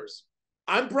receivers.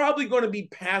 I'm probably going to be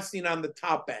passing on the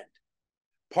top end.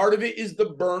 Part of it is the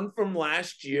burn from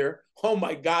last year. Oh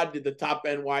my God, did the top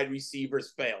end wide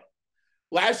receivers fail?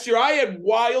 Last year, I had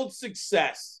wild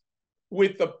success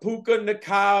with the Puka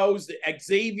Nakaus, the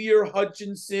Xavier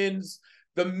Hutchinsons,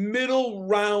 the middle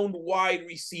round wide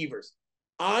receivers.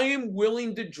 I am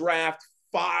willing to draft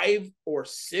 5 or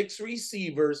 6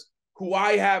 receivers who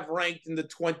I have ranked in the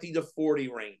 20 to 40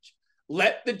 range.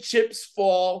 Let the chips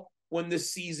fall when the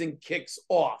season kicks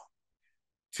off.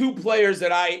 2 players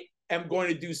that I am going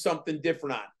to do something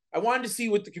different on. I wanted to see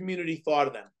what the community thought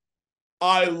of them.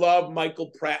 I love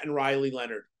Michael Pratt and Riley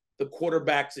Leonard, the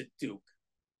quarterbacks at Duke.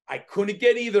 I couldn't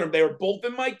get either of them. They were both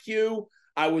in my queue.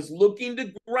 I was looking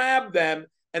to grab them,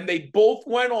 and they both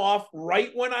went off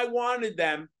right when I wanted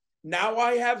them. Now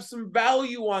I have some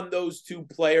value on those two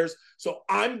players, so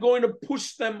I'm going to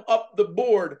push them up the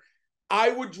board. I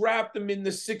would draft them in the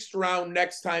 6th round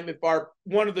next time if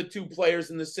one of the two players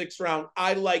in the 6th round.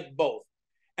 I like both.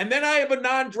 And then I have a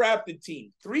non-drafted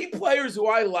team. 3 players who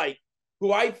I like,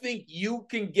 who I think you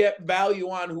can get value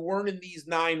on, who weren't in these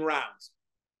 9 rounds.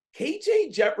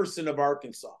 KJ Jefferson of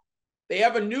Arkansas. They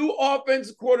have a new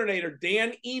offensive coordinator,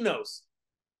 Dan Enos.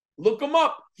 Look him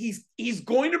up. He's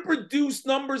going to produce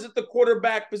numbers at the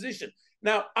quarterback position.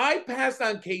 Now, I passed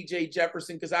on KJ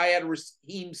Jefferson because I had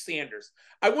Raheem Sanders.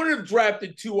 I wouldn't have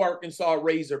drafted 2 Arkansas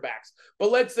Razorbacks.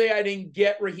 But let's say I didn't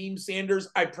get Raheem Sanders,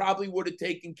 I probably would have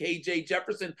taken KJ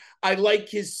Jefferson. I like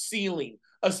his ceiling,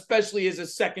 especially as a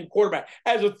second quarterback.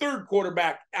 As a third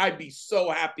quarterback, I'd be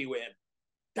so happy with him.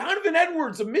 Donovan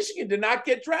Edwards of Michigan did not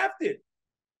get drafted.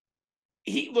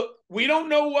 We don't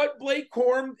know what Blake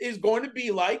Corum is going to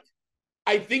be like.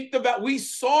 I think we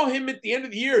saw him at the end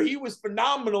of the year. He was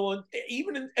phenomenal, and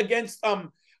even against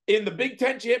in the Big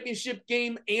Ten championship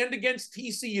game and against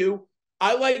TCU.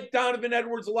 I like Donovan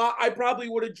Edwards a lot. I probably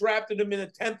would have drafted him in the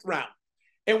 10th round.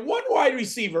 And one wide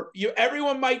receiver,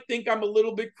 everyone might think I'm a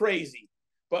little bit crazy,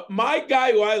 but my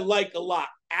guy who I like a lot,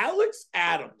 Alex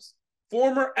Adams,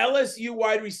 former LSU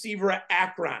wide receiver at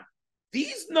Akron.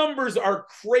 These numbers are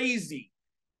crazy.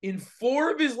 In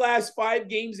 4 of his last 5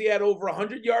 games, he had over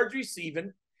 100 yards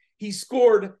receiving. He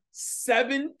scored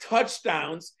 7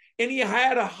 touchdowns, and he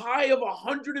had a high of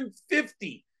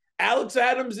 150. Alex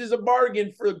Adams is a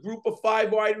bargain for a group of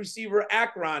 5 wide receiver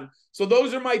Akron. So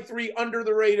those are my 3 under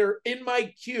the radar in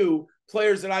my queue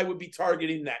players that I would be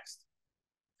targeting next.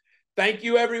 Thank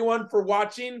you, everyone, for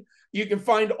watching. You can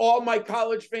find all my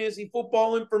college fantasy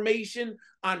football information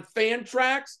on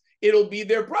Fantrax. It'll be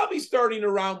there probably starting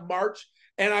around March.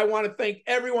 And I want to thank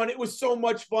everyone. It was so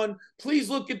much fun. Please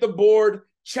look at the board.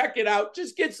 Check it out.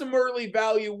 Just get some early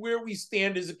value where we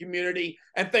stand as a community.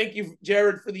 And thank you,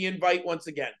 Jared, for the invite once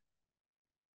again.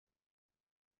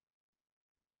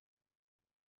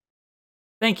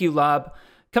 Thank you, Lob.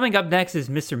 Coming up next is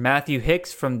Mr. Matthew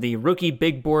Hicks from the Rookie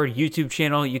Big Board YouTube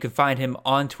channel. You can find him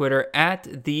on Twitter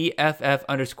at @the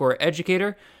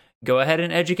FF_educator. Go ahead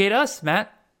and educate us,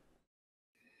 Matt.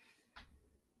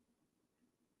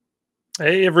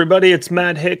 Hey everybody, it's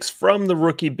Matt Hicks from the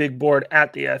Rookie Big Board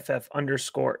at the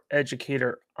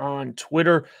FF_educator on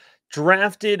Twitter.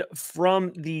 Drafted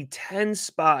from the 10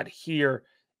 spot here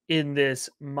in this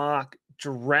mock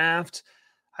draft.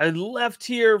 I left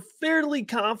here fairly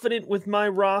confident with my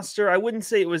roster. I wouldn't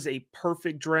say it was a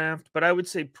perfect draft, but I would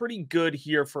say pretty good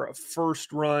here for a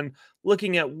first run,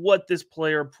 looking at what this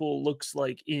player pool looks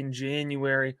like in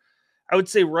January. I would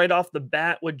say right off the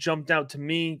bat, what jumped out to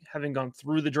me, having gone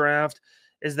through the draft,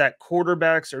 is that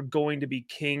quarterbacks are going to be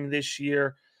king this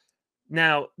year.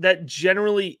 Now, that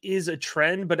generally is a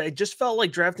trend, but I just felt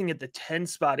like drafting at the 10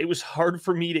 spot, it was hard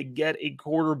for me to get a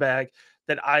quarterback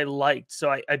that I liked. So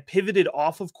I pivoted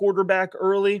off of quarterback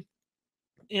early,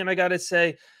 and I got to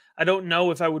say, I don't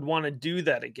know if I would want to do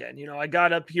that again. I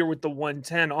got up here with the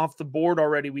 110 off the board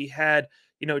already. We had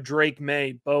Drake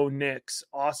May, Bo Nix,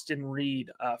 Austin Reed,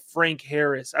 Frank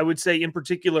Harris. I would say in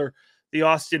particular, the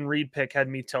Austin Reed pick had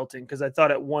me tilting because I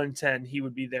thought at 110 he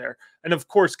would be there. And of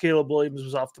course, Caleb Williams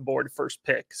was off the board first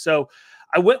pick. So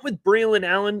I went with Braylon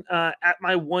Allen at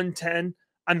my 110.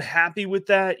 I'm happy with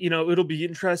that. It'll be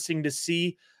interesting to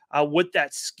see what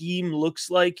that scheme looks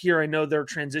like here. I know they're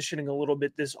transitioning a little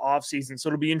bit this offseason, so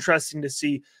it'll be interesting to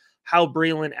see how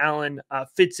Braylon Allen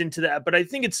fits into that. But I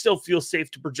think it still feels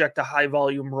safe to project a high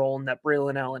volume role and that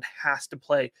Braylon Allen has to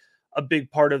play a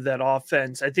big part of that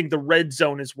offense. I think the red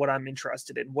zone is what I'm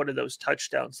interested in. What do those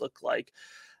touchdowns look like?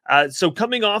 So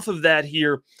coming off of that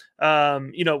here,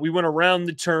 we went around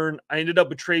the turn. I ended up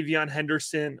with TreVeyon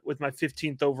Henderson with my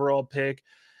 15th overall pick.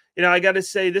 I got to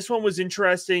say this one was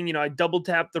interesting. I double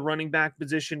tapped the running back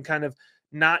position, kind of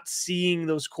not seeing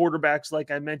those quarterbacks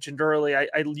like I mentioned early. I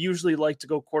usually like to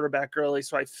go quarterback early,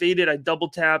 so I faded. I double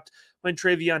tapped, went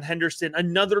TreVeyon Henderson,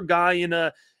 another guy in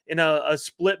a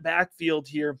split backfield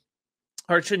here.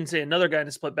 Or I shouldn't say another guy in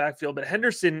a split backfield, but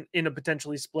Henderson in a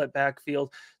potentially split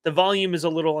backfield. The volume is a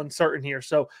little uncertain here,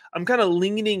 so I'm kind of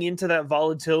leaning into that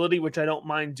volatility, which I don't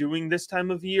mind doing this time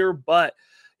of year, but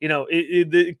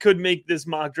it could make this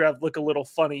mock draft look a little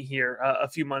funny here a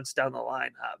few months down the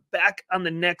line. Back on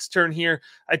the next turn here,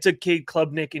 I took Cade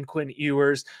Klubnik and Quinn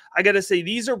Ewers. I got to say,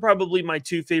 these are probably my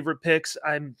 2 favorite picks.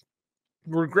 I'm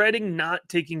regretting not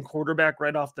taking quarterback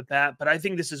right off the bat, but I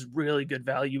think this is really good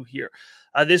value here.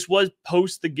 This was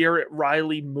post the Garrett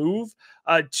Riley move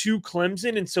to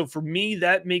Clemson. And so for me,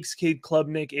 that makes Cade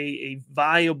Klubnik a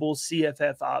viable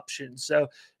CFF option. So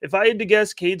if I had to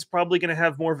guess, Cade's probably going to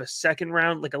have more of a second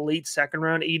round, like a late second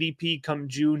round ADP come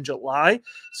June, July.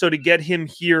 So to get him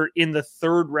here in the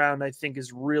third round, I think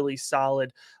is really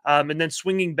solid. And then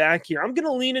swinging back here, I'm going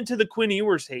to lean into the Quinn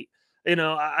Ewers hate.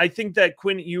 I think that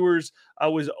Quinn Ewers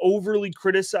was overly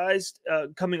criticized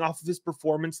coming off of his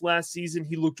performance last season.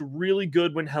 He looked really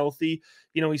good when healthy.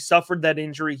 He suffered that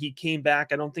injury. He came back.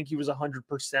 I don't think he was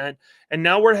 100%. And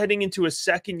now we're heading into a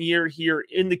second year here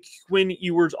in the Quinn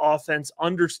Ewers offense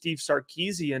under Steve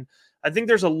Sarkisian. I think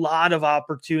there's a lot of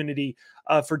opportunity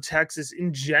for Texas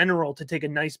in general to take a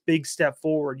nice big step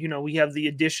forward. We have the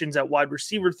additions at wide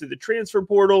receiver through the transfer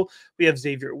portal. We have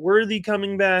Xavier Worthy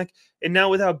coming back. And now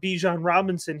without Bijan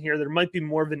Robinson here, there might be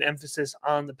more of an emphasis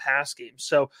on the pass game.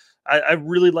 So I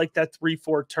really like that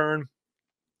 3-4 turn.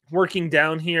 Working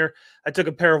down here, I took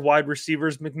a pair of wide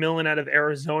receivers, McMillan out of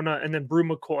Arizona and then Brew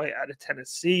McCoy out of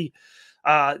Tennessee.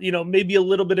 Maybe a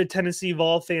little bit of Tennessee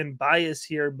Vol fan bias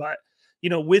here, but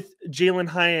with Jalen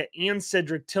Hyatt and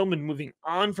Cedric Tillman moving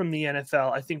on from the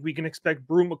NFL, I think we can expect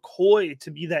Brew McCoy to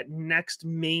be that next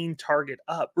main target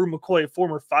up. Brew McCoy, a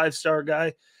former 5-star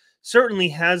guy, certainly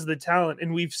has the talent.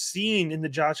 And we've seen in the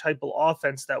Josh Heupel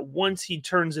offense that once he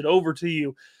turns it over to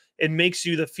you, it makes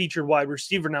you the featured wide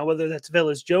receiver. Now, whether that's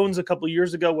Velus Jones a couple of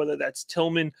years ago, whether that's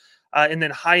Tillman, and then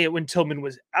Hyatt when Tillman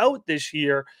was out this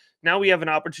year, now we have an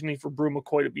opportunity for Brew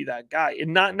McCoy to be that guy.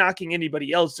 And not knocking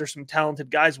anybody else, there's some talented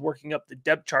guys working up the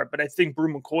depth chart, but I think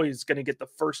Brew McCoy is going to get the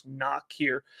first knock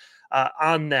here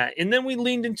on that. And then we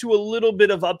leaned into a little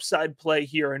bit of upside play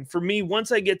here. And for me,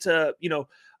 once I get to,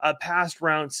 past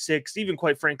round 6, even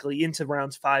quite frankly, into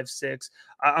rounds 5, 6,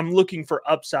 I'm looking for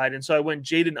upside. And so I went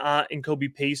Jaden Ott and Kobe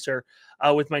Pacer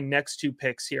with my next 2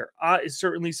 picks here. Ott is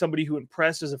certainly somebody who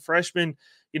impressed as a freshman.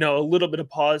 A little bit of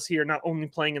pause here, not only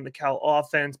playing in the Cal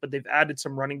offense, but they've added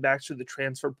some running backs through the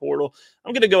transfer portal.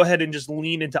 I'm going to go ahead and just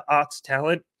lean into Ott's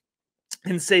talent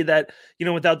and say that,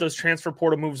 without those transfer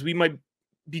portal moves, we might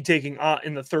be taking Ott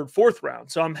in the 3rd, 4th round.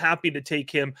 So I'm happy to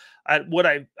take him at what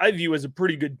I view as a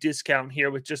pretty good discount here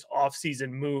with just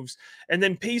off-season moves. And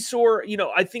then Pacer,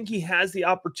 I think he has the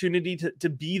opportunity to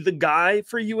be the guy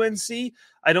for UNC.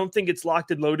 I don't think it's locked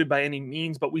and loaded by any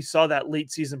means, but we saw that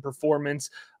late season performance.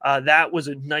 That was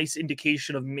a nice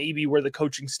indication of maybe where the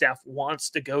coaching staff wants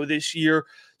to go this year.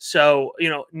 So,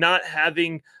 not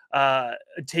having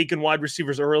taken wide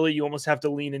receivers early, you almost have to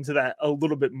lean into that a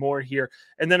little bit more here.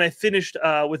 And then I finished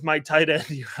with my tight end.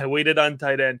 I waited on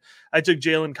tight end. I took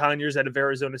Jalen Conyers out of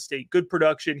Arizona State. Good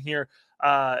production here.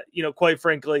 Quite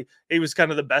frankly, he was kind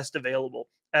of the best available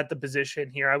at the position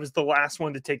here. I was the last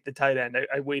one to take the tight end.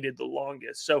 I waited the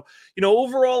longest. So,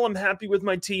 overall, I'm happy with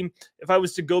my team. If I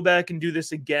was to go back and do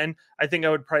this again, I think I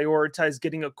would prioritize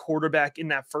getting a quarterback in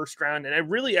that first round. And I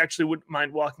really actually wouldn't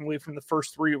mind walking away from the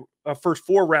first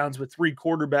 4 rounds with 3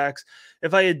 quarterbacks.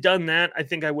 If I had done that, I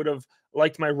think I would have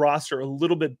liked my roster a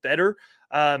little bit better.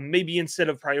 Maybe instead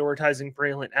of prioritizing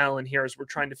Braylon Allen here as we're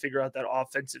trying to figure out that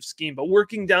offensive scheme. But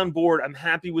working down board, I'm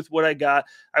happy with what I got.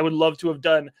 I would love to have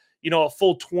done a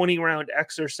full 20-round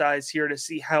exercise here to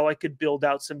see how I could build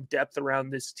out some depth around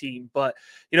this team. But,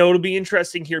 it'll be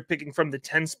interesting here picking from the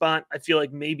 10 spot. I feel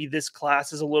like maybe this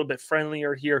class is a little bit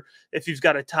friendlier here if you've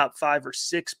got a top 5 or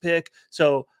 6 pick.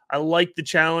 So I like the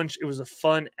challenge. It was a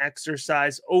fun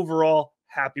exercise. Overall,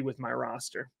 happy with my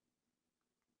roster.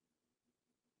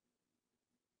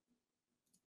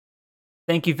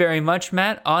 Thank you very much,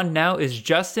 Matt. On now is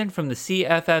Justin from the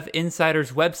CFF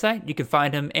Insiders website. You can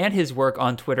find him and his work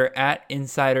on Twitter at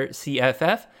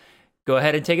InsiderCFF. Go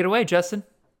ahead and take it away, Justin.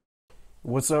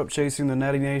 What's up, Chasing the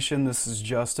Natty Nation? This is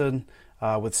Justin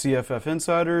with CFF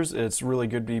Insiders. It's really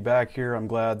good to be back here. I'm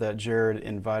glad that Jared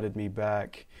invited me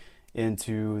back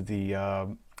into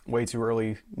the way too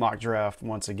early mock draft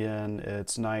once again.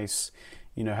 It's nice,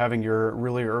 having your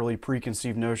really early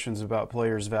preconceived notions about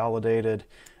players validated.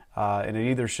 And it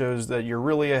either shows that you're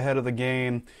really ahead of the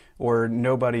game or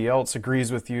nobody else agrees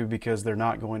with you because they're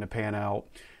not going to pan out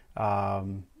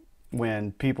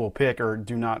when people pick or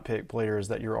do not pick players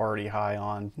that you're already high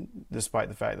on, despite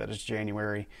the fact that it's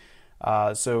January.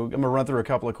 So I'm going to run through a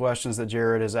couple of questions that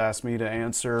Jared has asked me to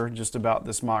answer just about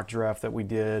this mock draft that we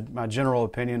did. My general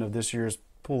opinion of this year's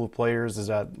pool of players is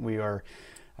that we are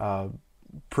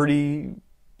pretty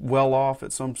well off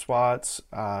at some spots,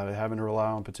 having to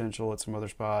rely on potential at some other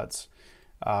spots.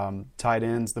 Tight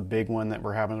ends, the big one that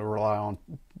we're having to rely on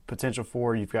potential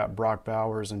for. You've got Brock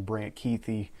Bowers and Brant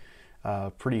Keithy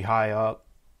pretty high up.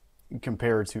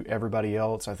 compared to everybody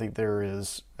else. I think there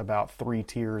is about 3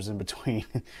 tiers in between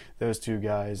those two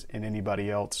guys and anybody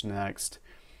else next.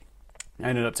 I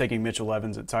ended up taking Mitchell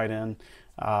Evans at tight end.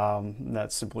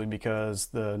 That's simply because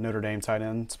the Notre Dame tight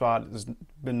end spot has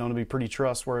been known to be pretty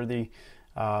trustworthy.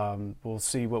 We'll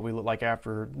see what we look like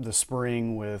after the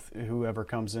spring with whoever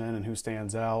comes in and who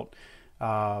stands out.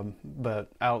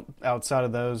 But outside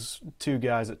of those two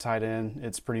guys at tight end,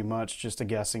 it's pretty much just a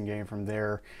guessing game from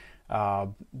there. A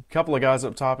couple of guys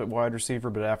up top at wide receiver,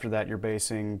 but after that you're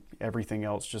basing everything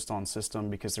else just on system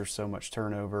because there's so much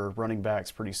turnover. Running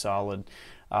back's pretty solid.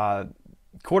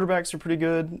 Quarterbacks are pretty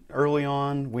good early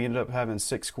on. We ended up having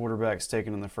 6 quarterbacks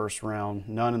taken in the first round,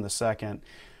 none in the second.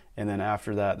 And then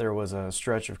after that, there was a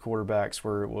stretch of quarterbacks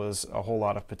where it was a whole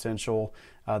lot of potential.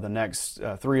 The next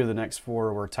 3 of the next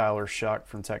 4 were Tyler Shuck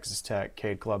from Texas Tech,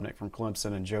 Cade Klubnik from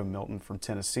Clemson, and Joe Milton from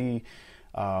Tennessee.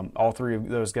 All 3 of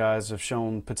those guys have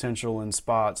shown potential in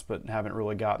spots, but haven't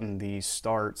really gotten the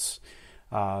starts,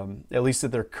 at least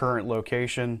at their current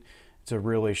location, to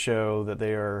really show that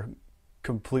they are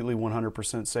completely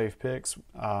 100% safe picks.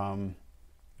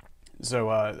 So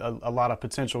a lot of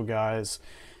potential guys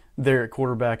there at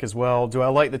quarterback as well. Do I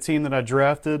like the team that I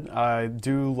drafted? I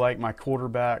do like my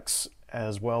quarterbacks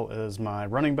as well as my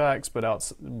running backs, but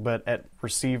at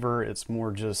receiver, it's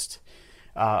more just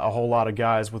a whole lot of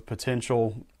guys with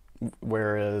potential,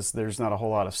 whereas there's not a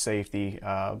whole lot of safety.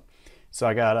 So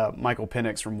I got Michael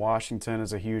Penix from Washington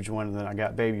as a huge one, and then I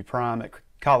got Baby Prime at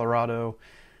Colorado.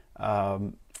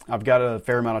 I've got a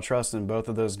fair amount of trust in both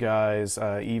of those guys,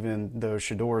 even though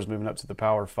Shador's moving up to the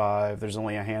Power 5. There's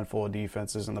only a handful of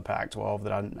defenses in the Pac-12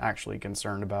 that I'm actually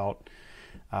concerned about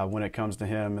when it comes to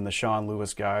him, and the Sean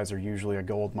Lewis guys are usually a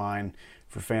gold mine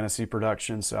for fantasy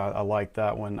production, so I like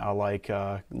that one. I like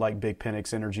Big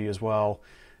Penix energy as well.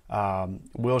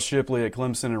 Will Shipley at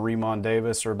Clemson and Remon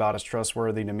Davis are about as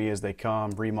trustworthy to me as they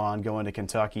come. Remon going to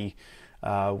Kentucky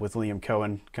with Liam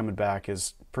Cohen coming back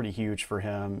is pretty huge for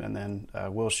him. And then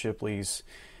Will Shipley's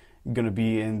going to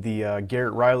be in the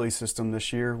Garrett Riley system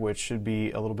this year, which should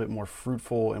be a little bit more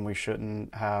fruitful, and we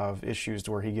shouldn't have issues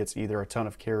to where he gets either a ton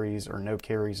of carries or no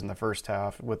carries in the first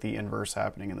half, with the inverse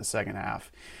happening in the second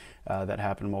half. That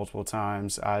happened multiple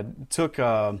times. I took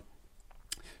a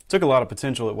lot of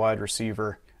potential at wide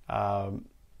receiver.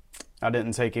 I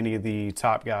didn't take any of the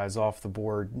top guys off the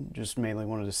board, just mainly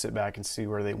wanted to sit back and see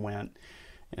where they went.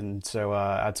 And so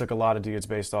I took a lot of dudes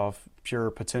based off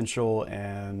pure potential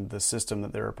and the system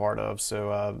that they're a part of.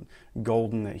 So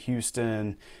Golden at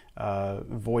Houston,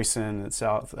 Voisin at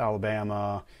South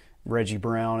Alabama, Reggie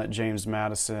Brown at James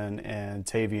Madison, and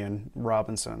Tavian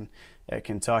Robinson at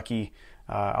Kentucky.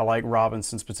 I like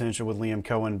Robinson's potential with Liam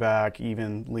Cohen back.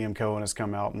 Even Liam Cohen has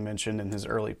come out and mentioned in his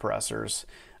early pressers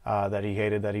that he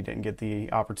hated that he didn't get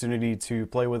the opportunity to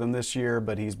play with him this year,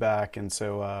 but he's back, and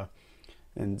so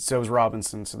is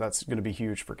Robinson. So that's going to be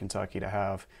huge for Kentucky to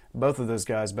have both of those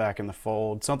guys back in the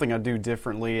fold. Something I do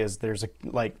differently is there's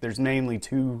namely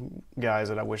 2 guys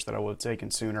that I wish that I would have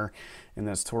taken sooner, and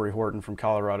that's Torrey Horton from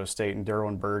Colorado State and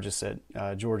Derwin Burgess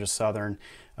at Georgia Southern.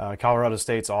 Colorado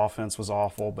State's offense was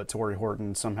awful, but Torrey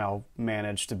Horton somehow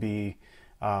managed to be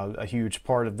a huge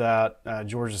part of that.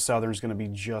 Georgia Southern is going to be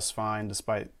just fine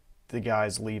despite the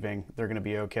guys leaving. They're going to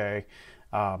be okay.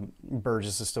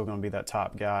 Burgess is still going to be that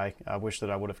top guy. I wish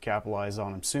that I would have capitalized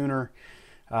on him sooner.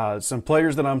 Some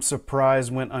players that I'm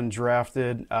surprised went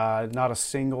undrafted. Not a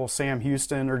single Sam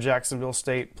Houston or Jacksonville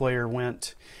State player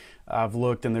went. I've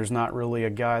looked, and there's not really a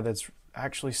guy that's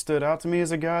actually stood out to me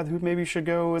as a guy who maybe should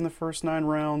go in the first 9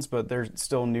 rounds, but they're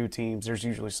still new teams. There's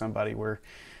usually somebody we're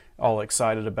all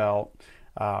excited about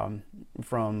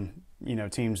from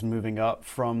teams moving up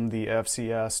from the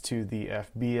FCS to the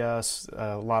FBS.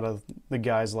 A lot of the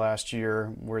guys last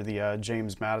year were the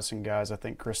James Madison guys. I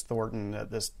think Chris Thornton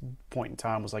at this point in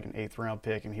time was like an 8th round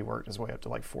pick, and he worked his way up to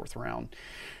like 4th round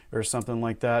or something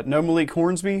like that. No Malik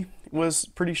Hornsby was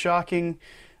pretty shocking.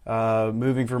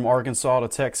 Moving from Arkansas to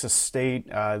Texas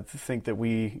State, I think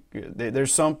that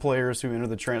there's some players who enter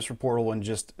the transfer portal and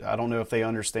just, I don't know if they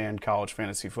understand college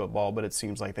fantasy football, but it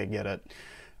seems like they get it.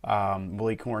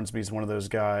 Malik Hornsby is one of those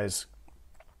guys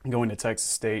going to Texas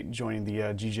State, joining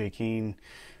the G.J. Keane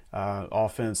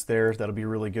offense there. That'll be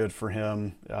really good for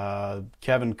him.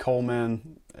 Kevin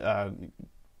Coleman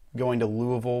going to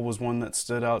Louisville was one that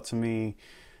stood out to me.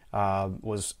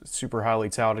 Was super highly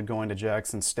touted going to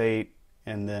Jackson State,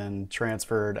 and then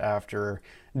transferred after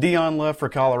Dion left for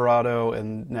Colorado,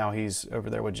 and now he's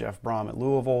over there with Jeff Brom at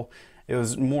Louisville. It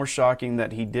was more shocking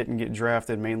that he didn't get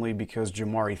drafted, mainly because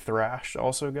Jamari Thrash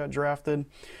also got drafted.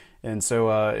 And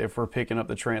so if we're picking up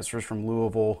the transfers from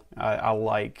Louisville, I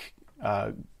like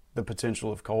the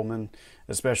potential of Coleman,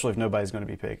 especially if nobody's going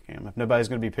to be picking him. If nobody's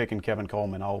going to be picking Kevin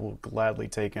Coleman, I will gladly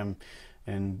take him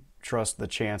and trust the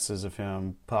chances of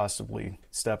him possibly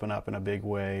stepping up in a big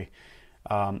way.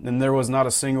 And there was not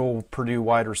a single Purdue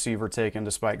wide receiver taken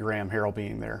despite Graham Harrell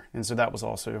being there. And so that was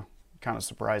also kind of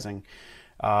surprising.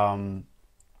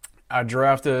 I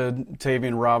drafted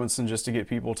Tavian Robinson just to get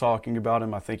people talking about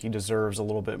him. I think he deserves a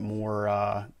little bit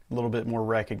more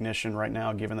recognition right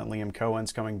now, given that Liam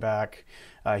Cohen's coming back.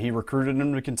 He recruited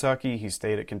him to Kentucky. He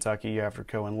stayed at Kentucky after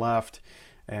Cohen left.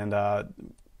 And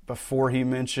before he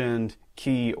mentioned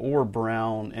Key or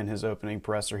Brown in his opening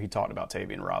presser, he talked about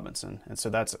Tavian Robinson. And so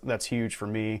that's huge for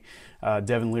me.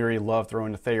 Devin Leary loved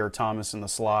throwing to Thayer Thomas in the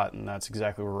slot, and that's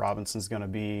exactly where Robinson's going to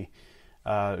be.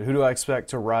 Who do I expect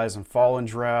to rise and fall in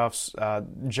drafts?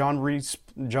 John Rice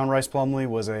Plumlee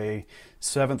was a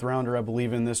 7th rounder, I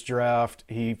believe, in this draft.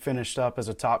 He finished up as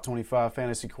a top 25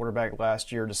 fantasy quarterback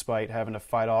last year, despite having to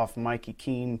fight off Mikey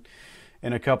Keene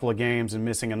in a couple of games and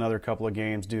missing another couple of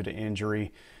games due to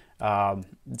injury.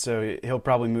 So he'll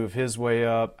probably move his way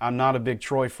up. I'm not a big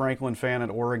Troy Franklin fan at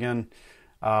Oregon,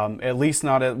 at least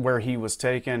not at where he was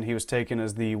taken. He was taken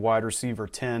as the wide receiver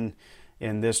 10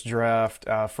 in this draft.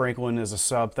 Franklin is a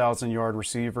sub 1,000-yard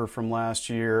receiver from last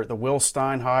year. The Will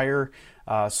Stein hire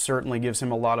certainly gives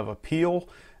him a lot of appeal,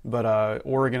 but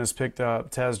Oregon has picked up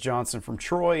Tez Johnson from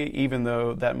Troy, even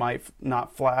though that might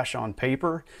not flash on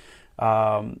paper.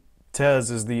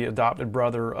 Tez is the adopted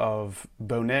brother of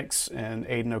Bo Nix, and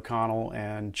Aiden O'Connell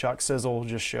and Chuck Sizzle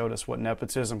just showed us what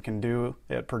nepotism can do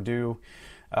at Purdue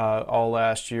all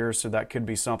last year, so that could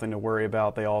be something to worry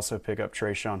about. They also pick up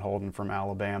Trayshawn Holden from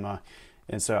Alabama.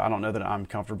 And so I don't know that I'm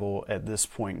comfortable at this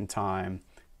point in time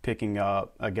picking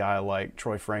up a guy like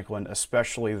Troy Franklin,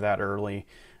 especially that early,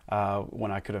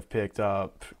 when I could have picked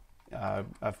up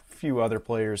a few other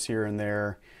players here and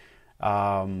there.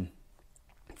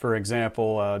 For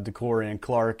example, DeCorian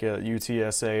Clark at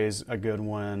UTSA is a good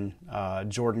one.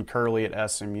 Jordan Curley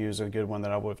at SMU is a good one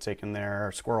that I would have taken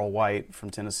there. Squirrel White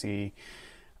from Tennessee.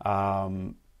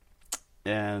 And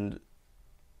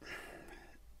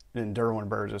Derwin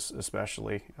Burgess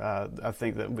especially. I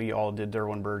think that we all did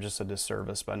Derwin Burgess a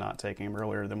disservice by not taking him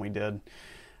earlier than we did.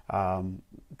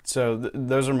 So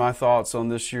those are my thoughts on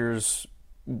this year's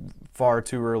far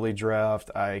too early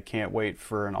draft. I can't wait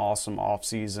for an awesome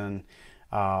offseason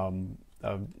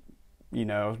of,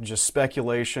 just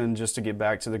speculation just to get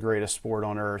back to the greatest sport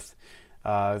on earth.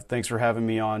 Thanks for having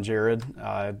me on, Jared.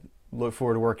 I look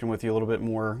forward to working with you a little bit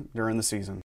more during the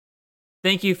season.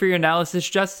 Thank you for your analysis,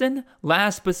 Justin.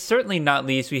 Last but certainly not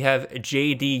least, we have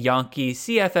JD Yonke,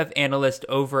 CFF analyst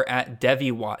over at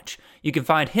DevyWatch. You can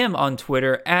find him on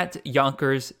Twitter at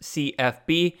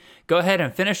YonkersCFB. Go ahead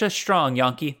and finish us strong,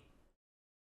 Yonke.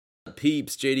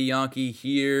 Peeps, JD Yonke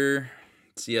here,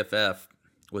 CFF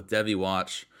with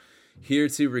DevyWatch, here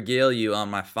to regale you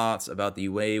on my thoughts about the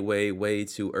way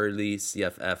too early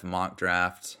CFF mock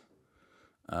draft,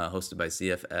 hosted by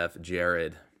CFF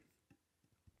Jared.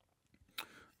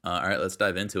 All right, let's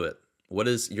dive into it. What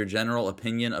is your general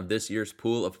opinion of this year's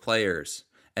pool of players?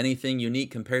 Anything unique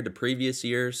compared to previous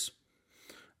years?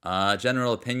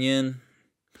 General opinion?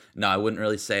 No, I wouldn't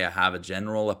really say I have a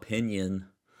general opinion.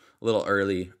 A little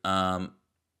early. I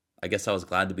guess I was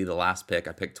glad to be the last pick.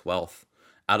 I picked 12th.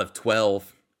 Out of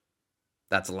 12,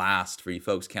 that's last for you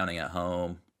folks counting at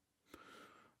home.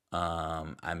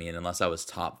 Unless I was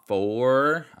top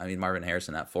 4. Marvin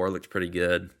Harrison at 4 looked pretty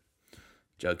good.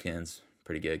 Judkins,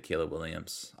 pretty good. Caleb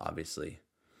Williams, obviously.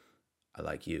 I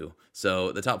like you.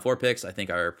 So the top 4 picks, I think,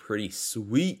 are pretty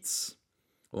sweet.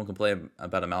 I won't complain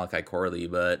about a Malachi Corley,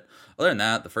 but other than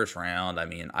that, the first round,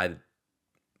 I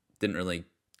didn't really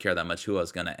care that much who I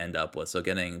was going to end up with. So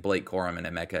getting Blake Corum and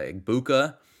Emeka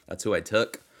Egbuka, that's who I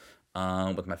took.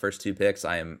 With my first 2 picks,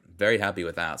 I am very happy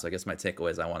with that. So I guess my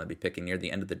takeaway is I want to be picking near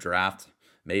the end of the draft,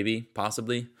 maybe,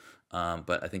 possibly.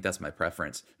 But I think that's my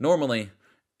preference. Normally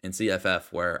in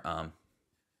CFF where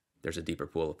there's a deeper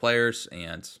pool of players,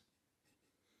 and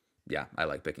yeah, I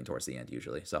like picking towards the end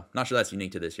usually. So not sure that's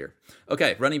unique to this year.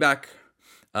 Okay, running back,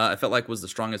 I felt like was the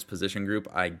strongest position group,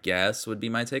 I guess, would be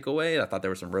my takeaway. I thought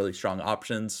there were some really strong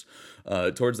options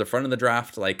towards the front of the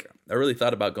draft. Like, I really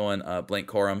thought about going Blake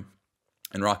Corum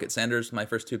and Rocket Sanders, my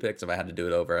first 2 picks. If I had to do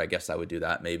it over, I guess I would do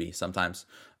that maybe sometimes.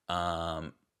 I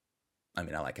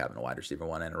like having a wide receiver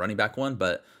 1 and a running back 1,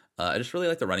 but I just really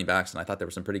like the running backs, and I thought there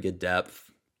was some pretty good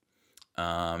depth.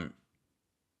 Quindon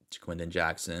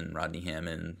Jackson, Rodney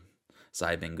Hammond,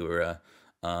 Sai Bangura,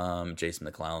 Jason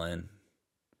McClellan.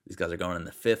 These guys are going in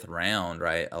the 5th round,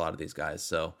 right? A lot of these guys.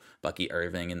 So Bucky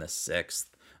Irving in the 6th.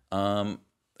 I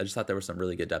just thought there was some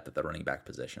really good depth at the running back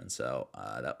position. So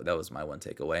that was my one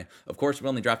takeaway. Of course, we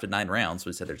only drafted 9 rounds, so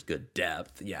we said there's good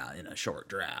depth. Yeah, in a short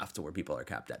draft where people are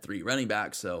capped at 3 running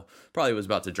backs. So probably was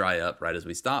about to dry up right as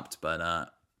we stopped, but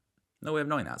no way of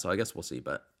knowing that. So I guess we'll see.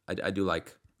 But I do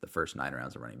like the first 9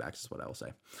 rounds of running backs is what I will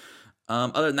say.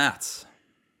 Other than that,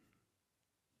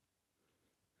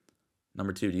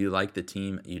 number 2, do you like the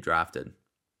team you drafted?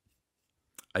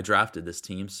 I drafted this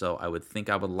team, so I would think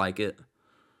I would like it.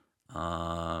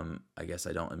 I guess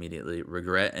I don't immediately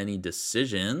regret any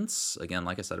decisions. Again,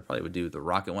 like I said, I probably would do the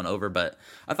Rocket one over, but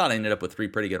I thought I ended up with 3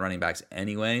 pretty good running backs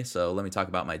anyway. So let me talk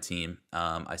about my team,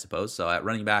 I suppose. So at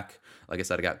running back, like I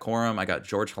said, I got Corum. I got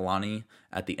George Holani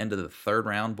at the end of the 3rd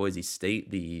round, Boise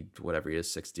State, the whatever he is,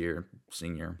 6th-year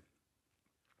senior.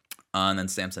 And then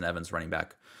Samson Evans, running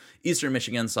back, Eastern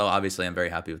Michigan. So obviously I'm very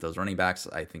happy with those running backs.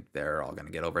 I think they're all going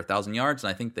to get over 1,000 yards,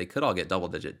 and I think they could all get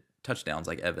double-digit touchdowns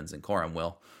like Evans and Corum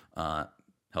will,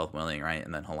 health willing, right?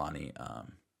 And then Holani's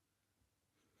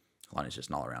just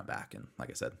an all-around back. And like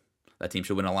I said, that team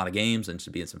should win a lot of games and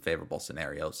should be in some favorable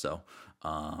scenarios. So,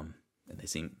 and they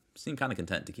seem kind of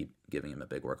content to keep giving him a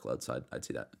big workload. So I'd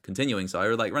see that continuing. So I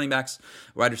really like running backs.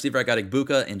 Wide receiver, I got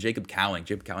Igbuka and Jacob Cowing.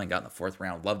 Jacob Cowing got in the 4th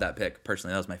round. Love that pick.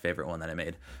 Personally, that was my favorite one that I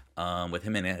made. With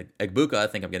him and Igbuka, I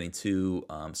think I'm getting 2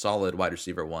 solid wide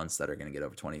receiver ones that are going to get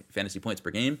over 20 fantasy points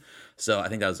per game. So I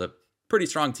think that was a pretty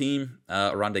strong team.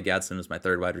 Rondé Gadsden was my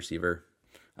 3rd wide receiver.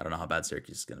 I don't know how bad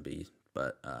Syracuse is going to be,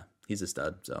 but he's a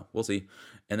stud. So we'll see.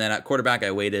 And then at quarterback,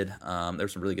 I waited.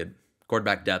 There's some really good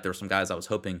quarterback depth. There were some guys I was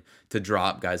hoping to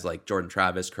drop, guys like Jordan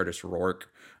Travis, Curtis Rourke,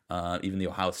 even the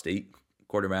Ohio State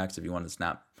quarterbacks, if you wanted to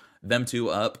snap them 2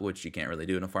 up, which you can't really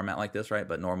do in a format like this, right?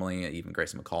 But normally, even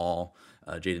Grayson McCall,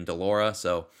 Jaden DeLora.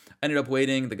 So I ended up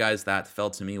waiting. The guys that fell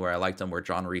to me where I liked them were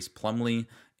John Reese Plumlee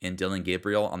and Dylan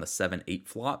Gabriel on the 7-8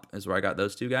 flop is where I got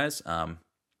those 2 guys. I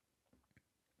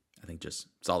think just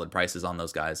solid prices on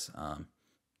those guys.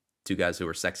 2 guys who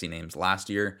were sexy names last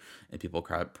year, and people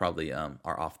probably are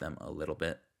off them a little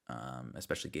bit,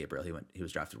 especially Gabriel. He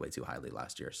was drafted way too highly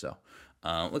last year, so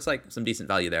looks like some decent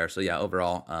value there. So yeah,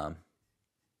 overall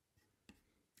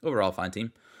fine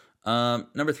team.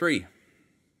 Number 3,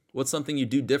 what's something you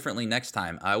do differently next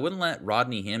time? I wouldn't let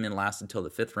Rodney Hammond last until the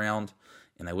 5th round,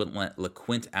 and I wouldn't let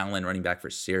LaQuint Allen, running back for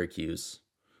Syracuse,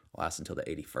 last until the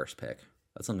 81st pick.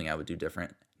 That's something I would do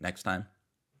different next time.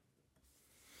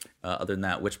 Other than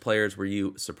that, which players were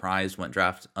you surprised went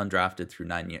undrafted through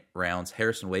 9 rounds?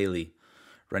 Harrison Whaley,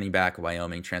 running back,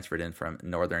 Wyoming, transferred in from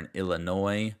Northern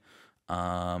Illinois.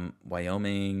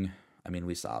 Wyoming, I mean,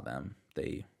 we saw them.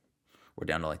 They were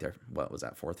down to like their, 4th,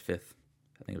 5th?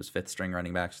 I think it was 5th string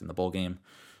running backs in the bowl game.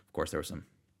 Of course, there were some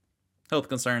health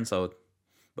concerns, but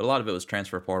a lot of it was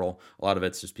transfer portal. A lot of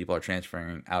it's just people are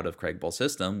transferring out of Craig Bull's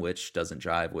system, which doesn't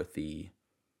jive with the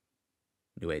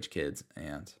new age kids.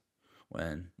 And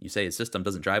when you say his system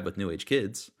doesn't drive with new age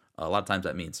kids, a lot of times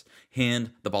that means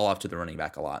hand the ball off to the running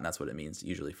back a lot, and that's what it means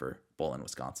usually for Bull in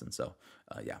Wisconsin. So,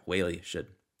 yeah, Whaley should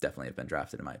definitely have been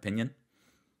drafted in my opinion.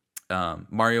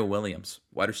 Mario Williams,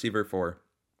 wide receiver for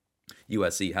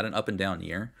USC, had an up and down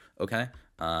year. Okay,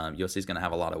 USC is going to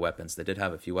have a lot of weapons. They did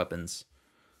have a few weapons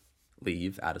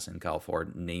leave, Addison, Kyle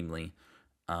Ford, namely.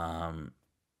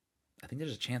 I think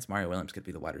there's a chance Mario Williams could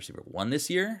be the wide receiver 1 this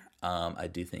year. I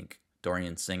do think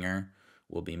Dorian Singer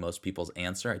will be most people's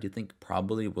answer. I do think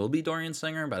probably will be Dorian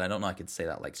Singer, but I don't know. I could say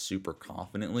that like super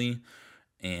confidently.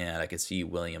 And I could see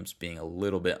Williams being a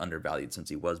little bit undervalued since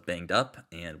he was banged up,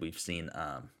 and we've seen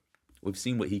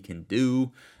what he can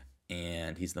do,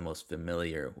 and he's the most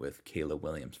familiar with Caleb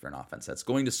Williams for an offense that's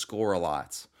going to score a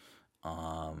lot.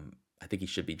 I think he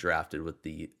should be drafted with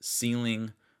the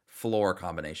ceiling floor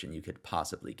combination you could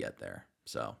possibly get there.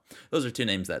 So those are 2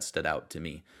 names that stood out to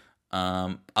me.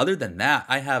 Other than that,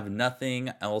 I have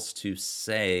nothing else to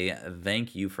say.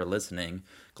 Thank you for listening.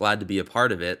 Glad to be a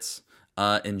part of it.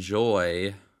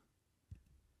 Enjoy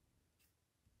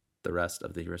the rest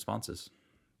of the responses.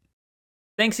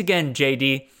 Thanks again,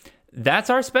 JD. That's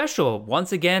our special.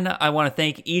 Once again, I want to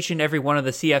thank each and every one of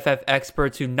the CFF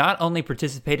experts who not only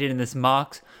participated in this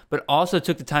mocks, but also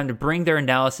took the time to bring their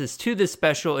analysis to this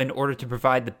special in order to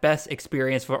provide the best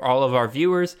experience for all of our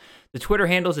viewers. The Twitter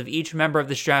handles of each member of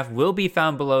this draft will be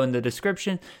found below in the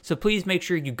description, so please make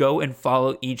sure you go and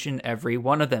follow each and every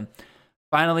one of them.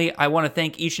 Finally, I want to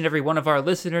thank each and every one of our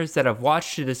listeners that have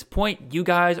watched to this point. You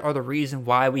guys are the reason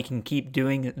why we can keep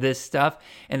doing this stuff,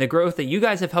 and the growth that you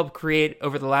guys have helped create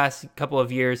over the last couple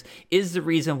of years is the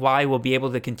reason why we'll be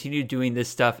able to continue doing this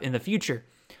stuff in the future.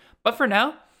 But for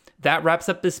now, that wraps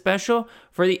up this special.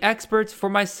 For the experts, for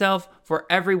myself, for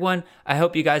everyone, I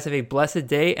hope you guys have a blessed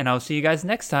day, and I'll see you guys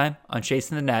next time on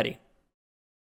Chasing the Natty.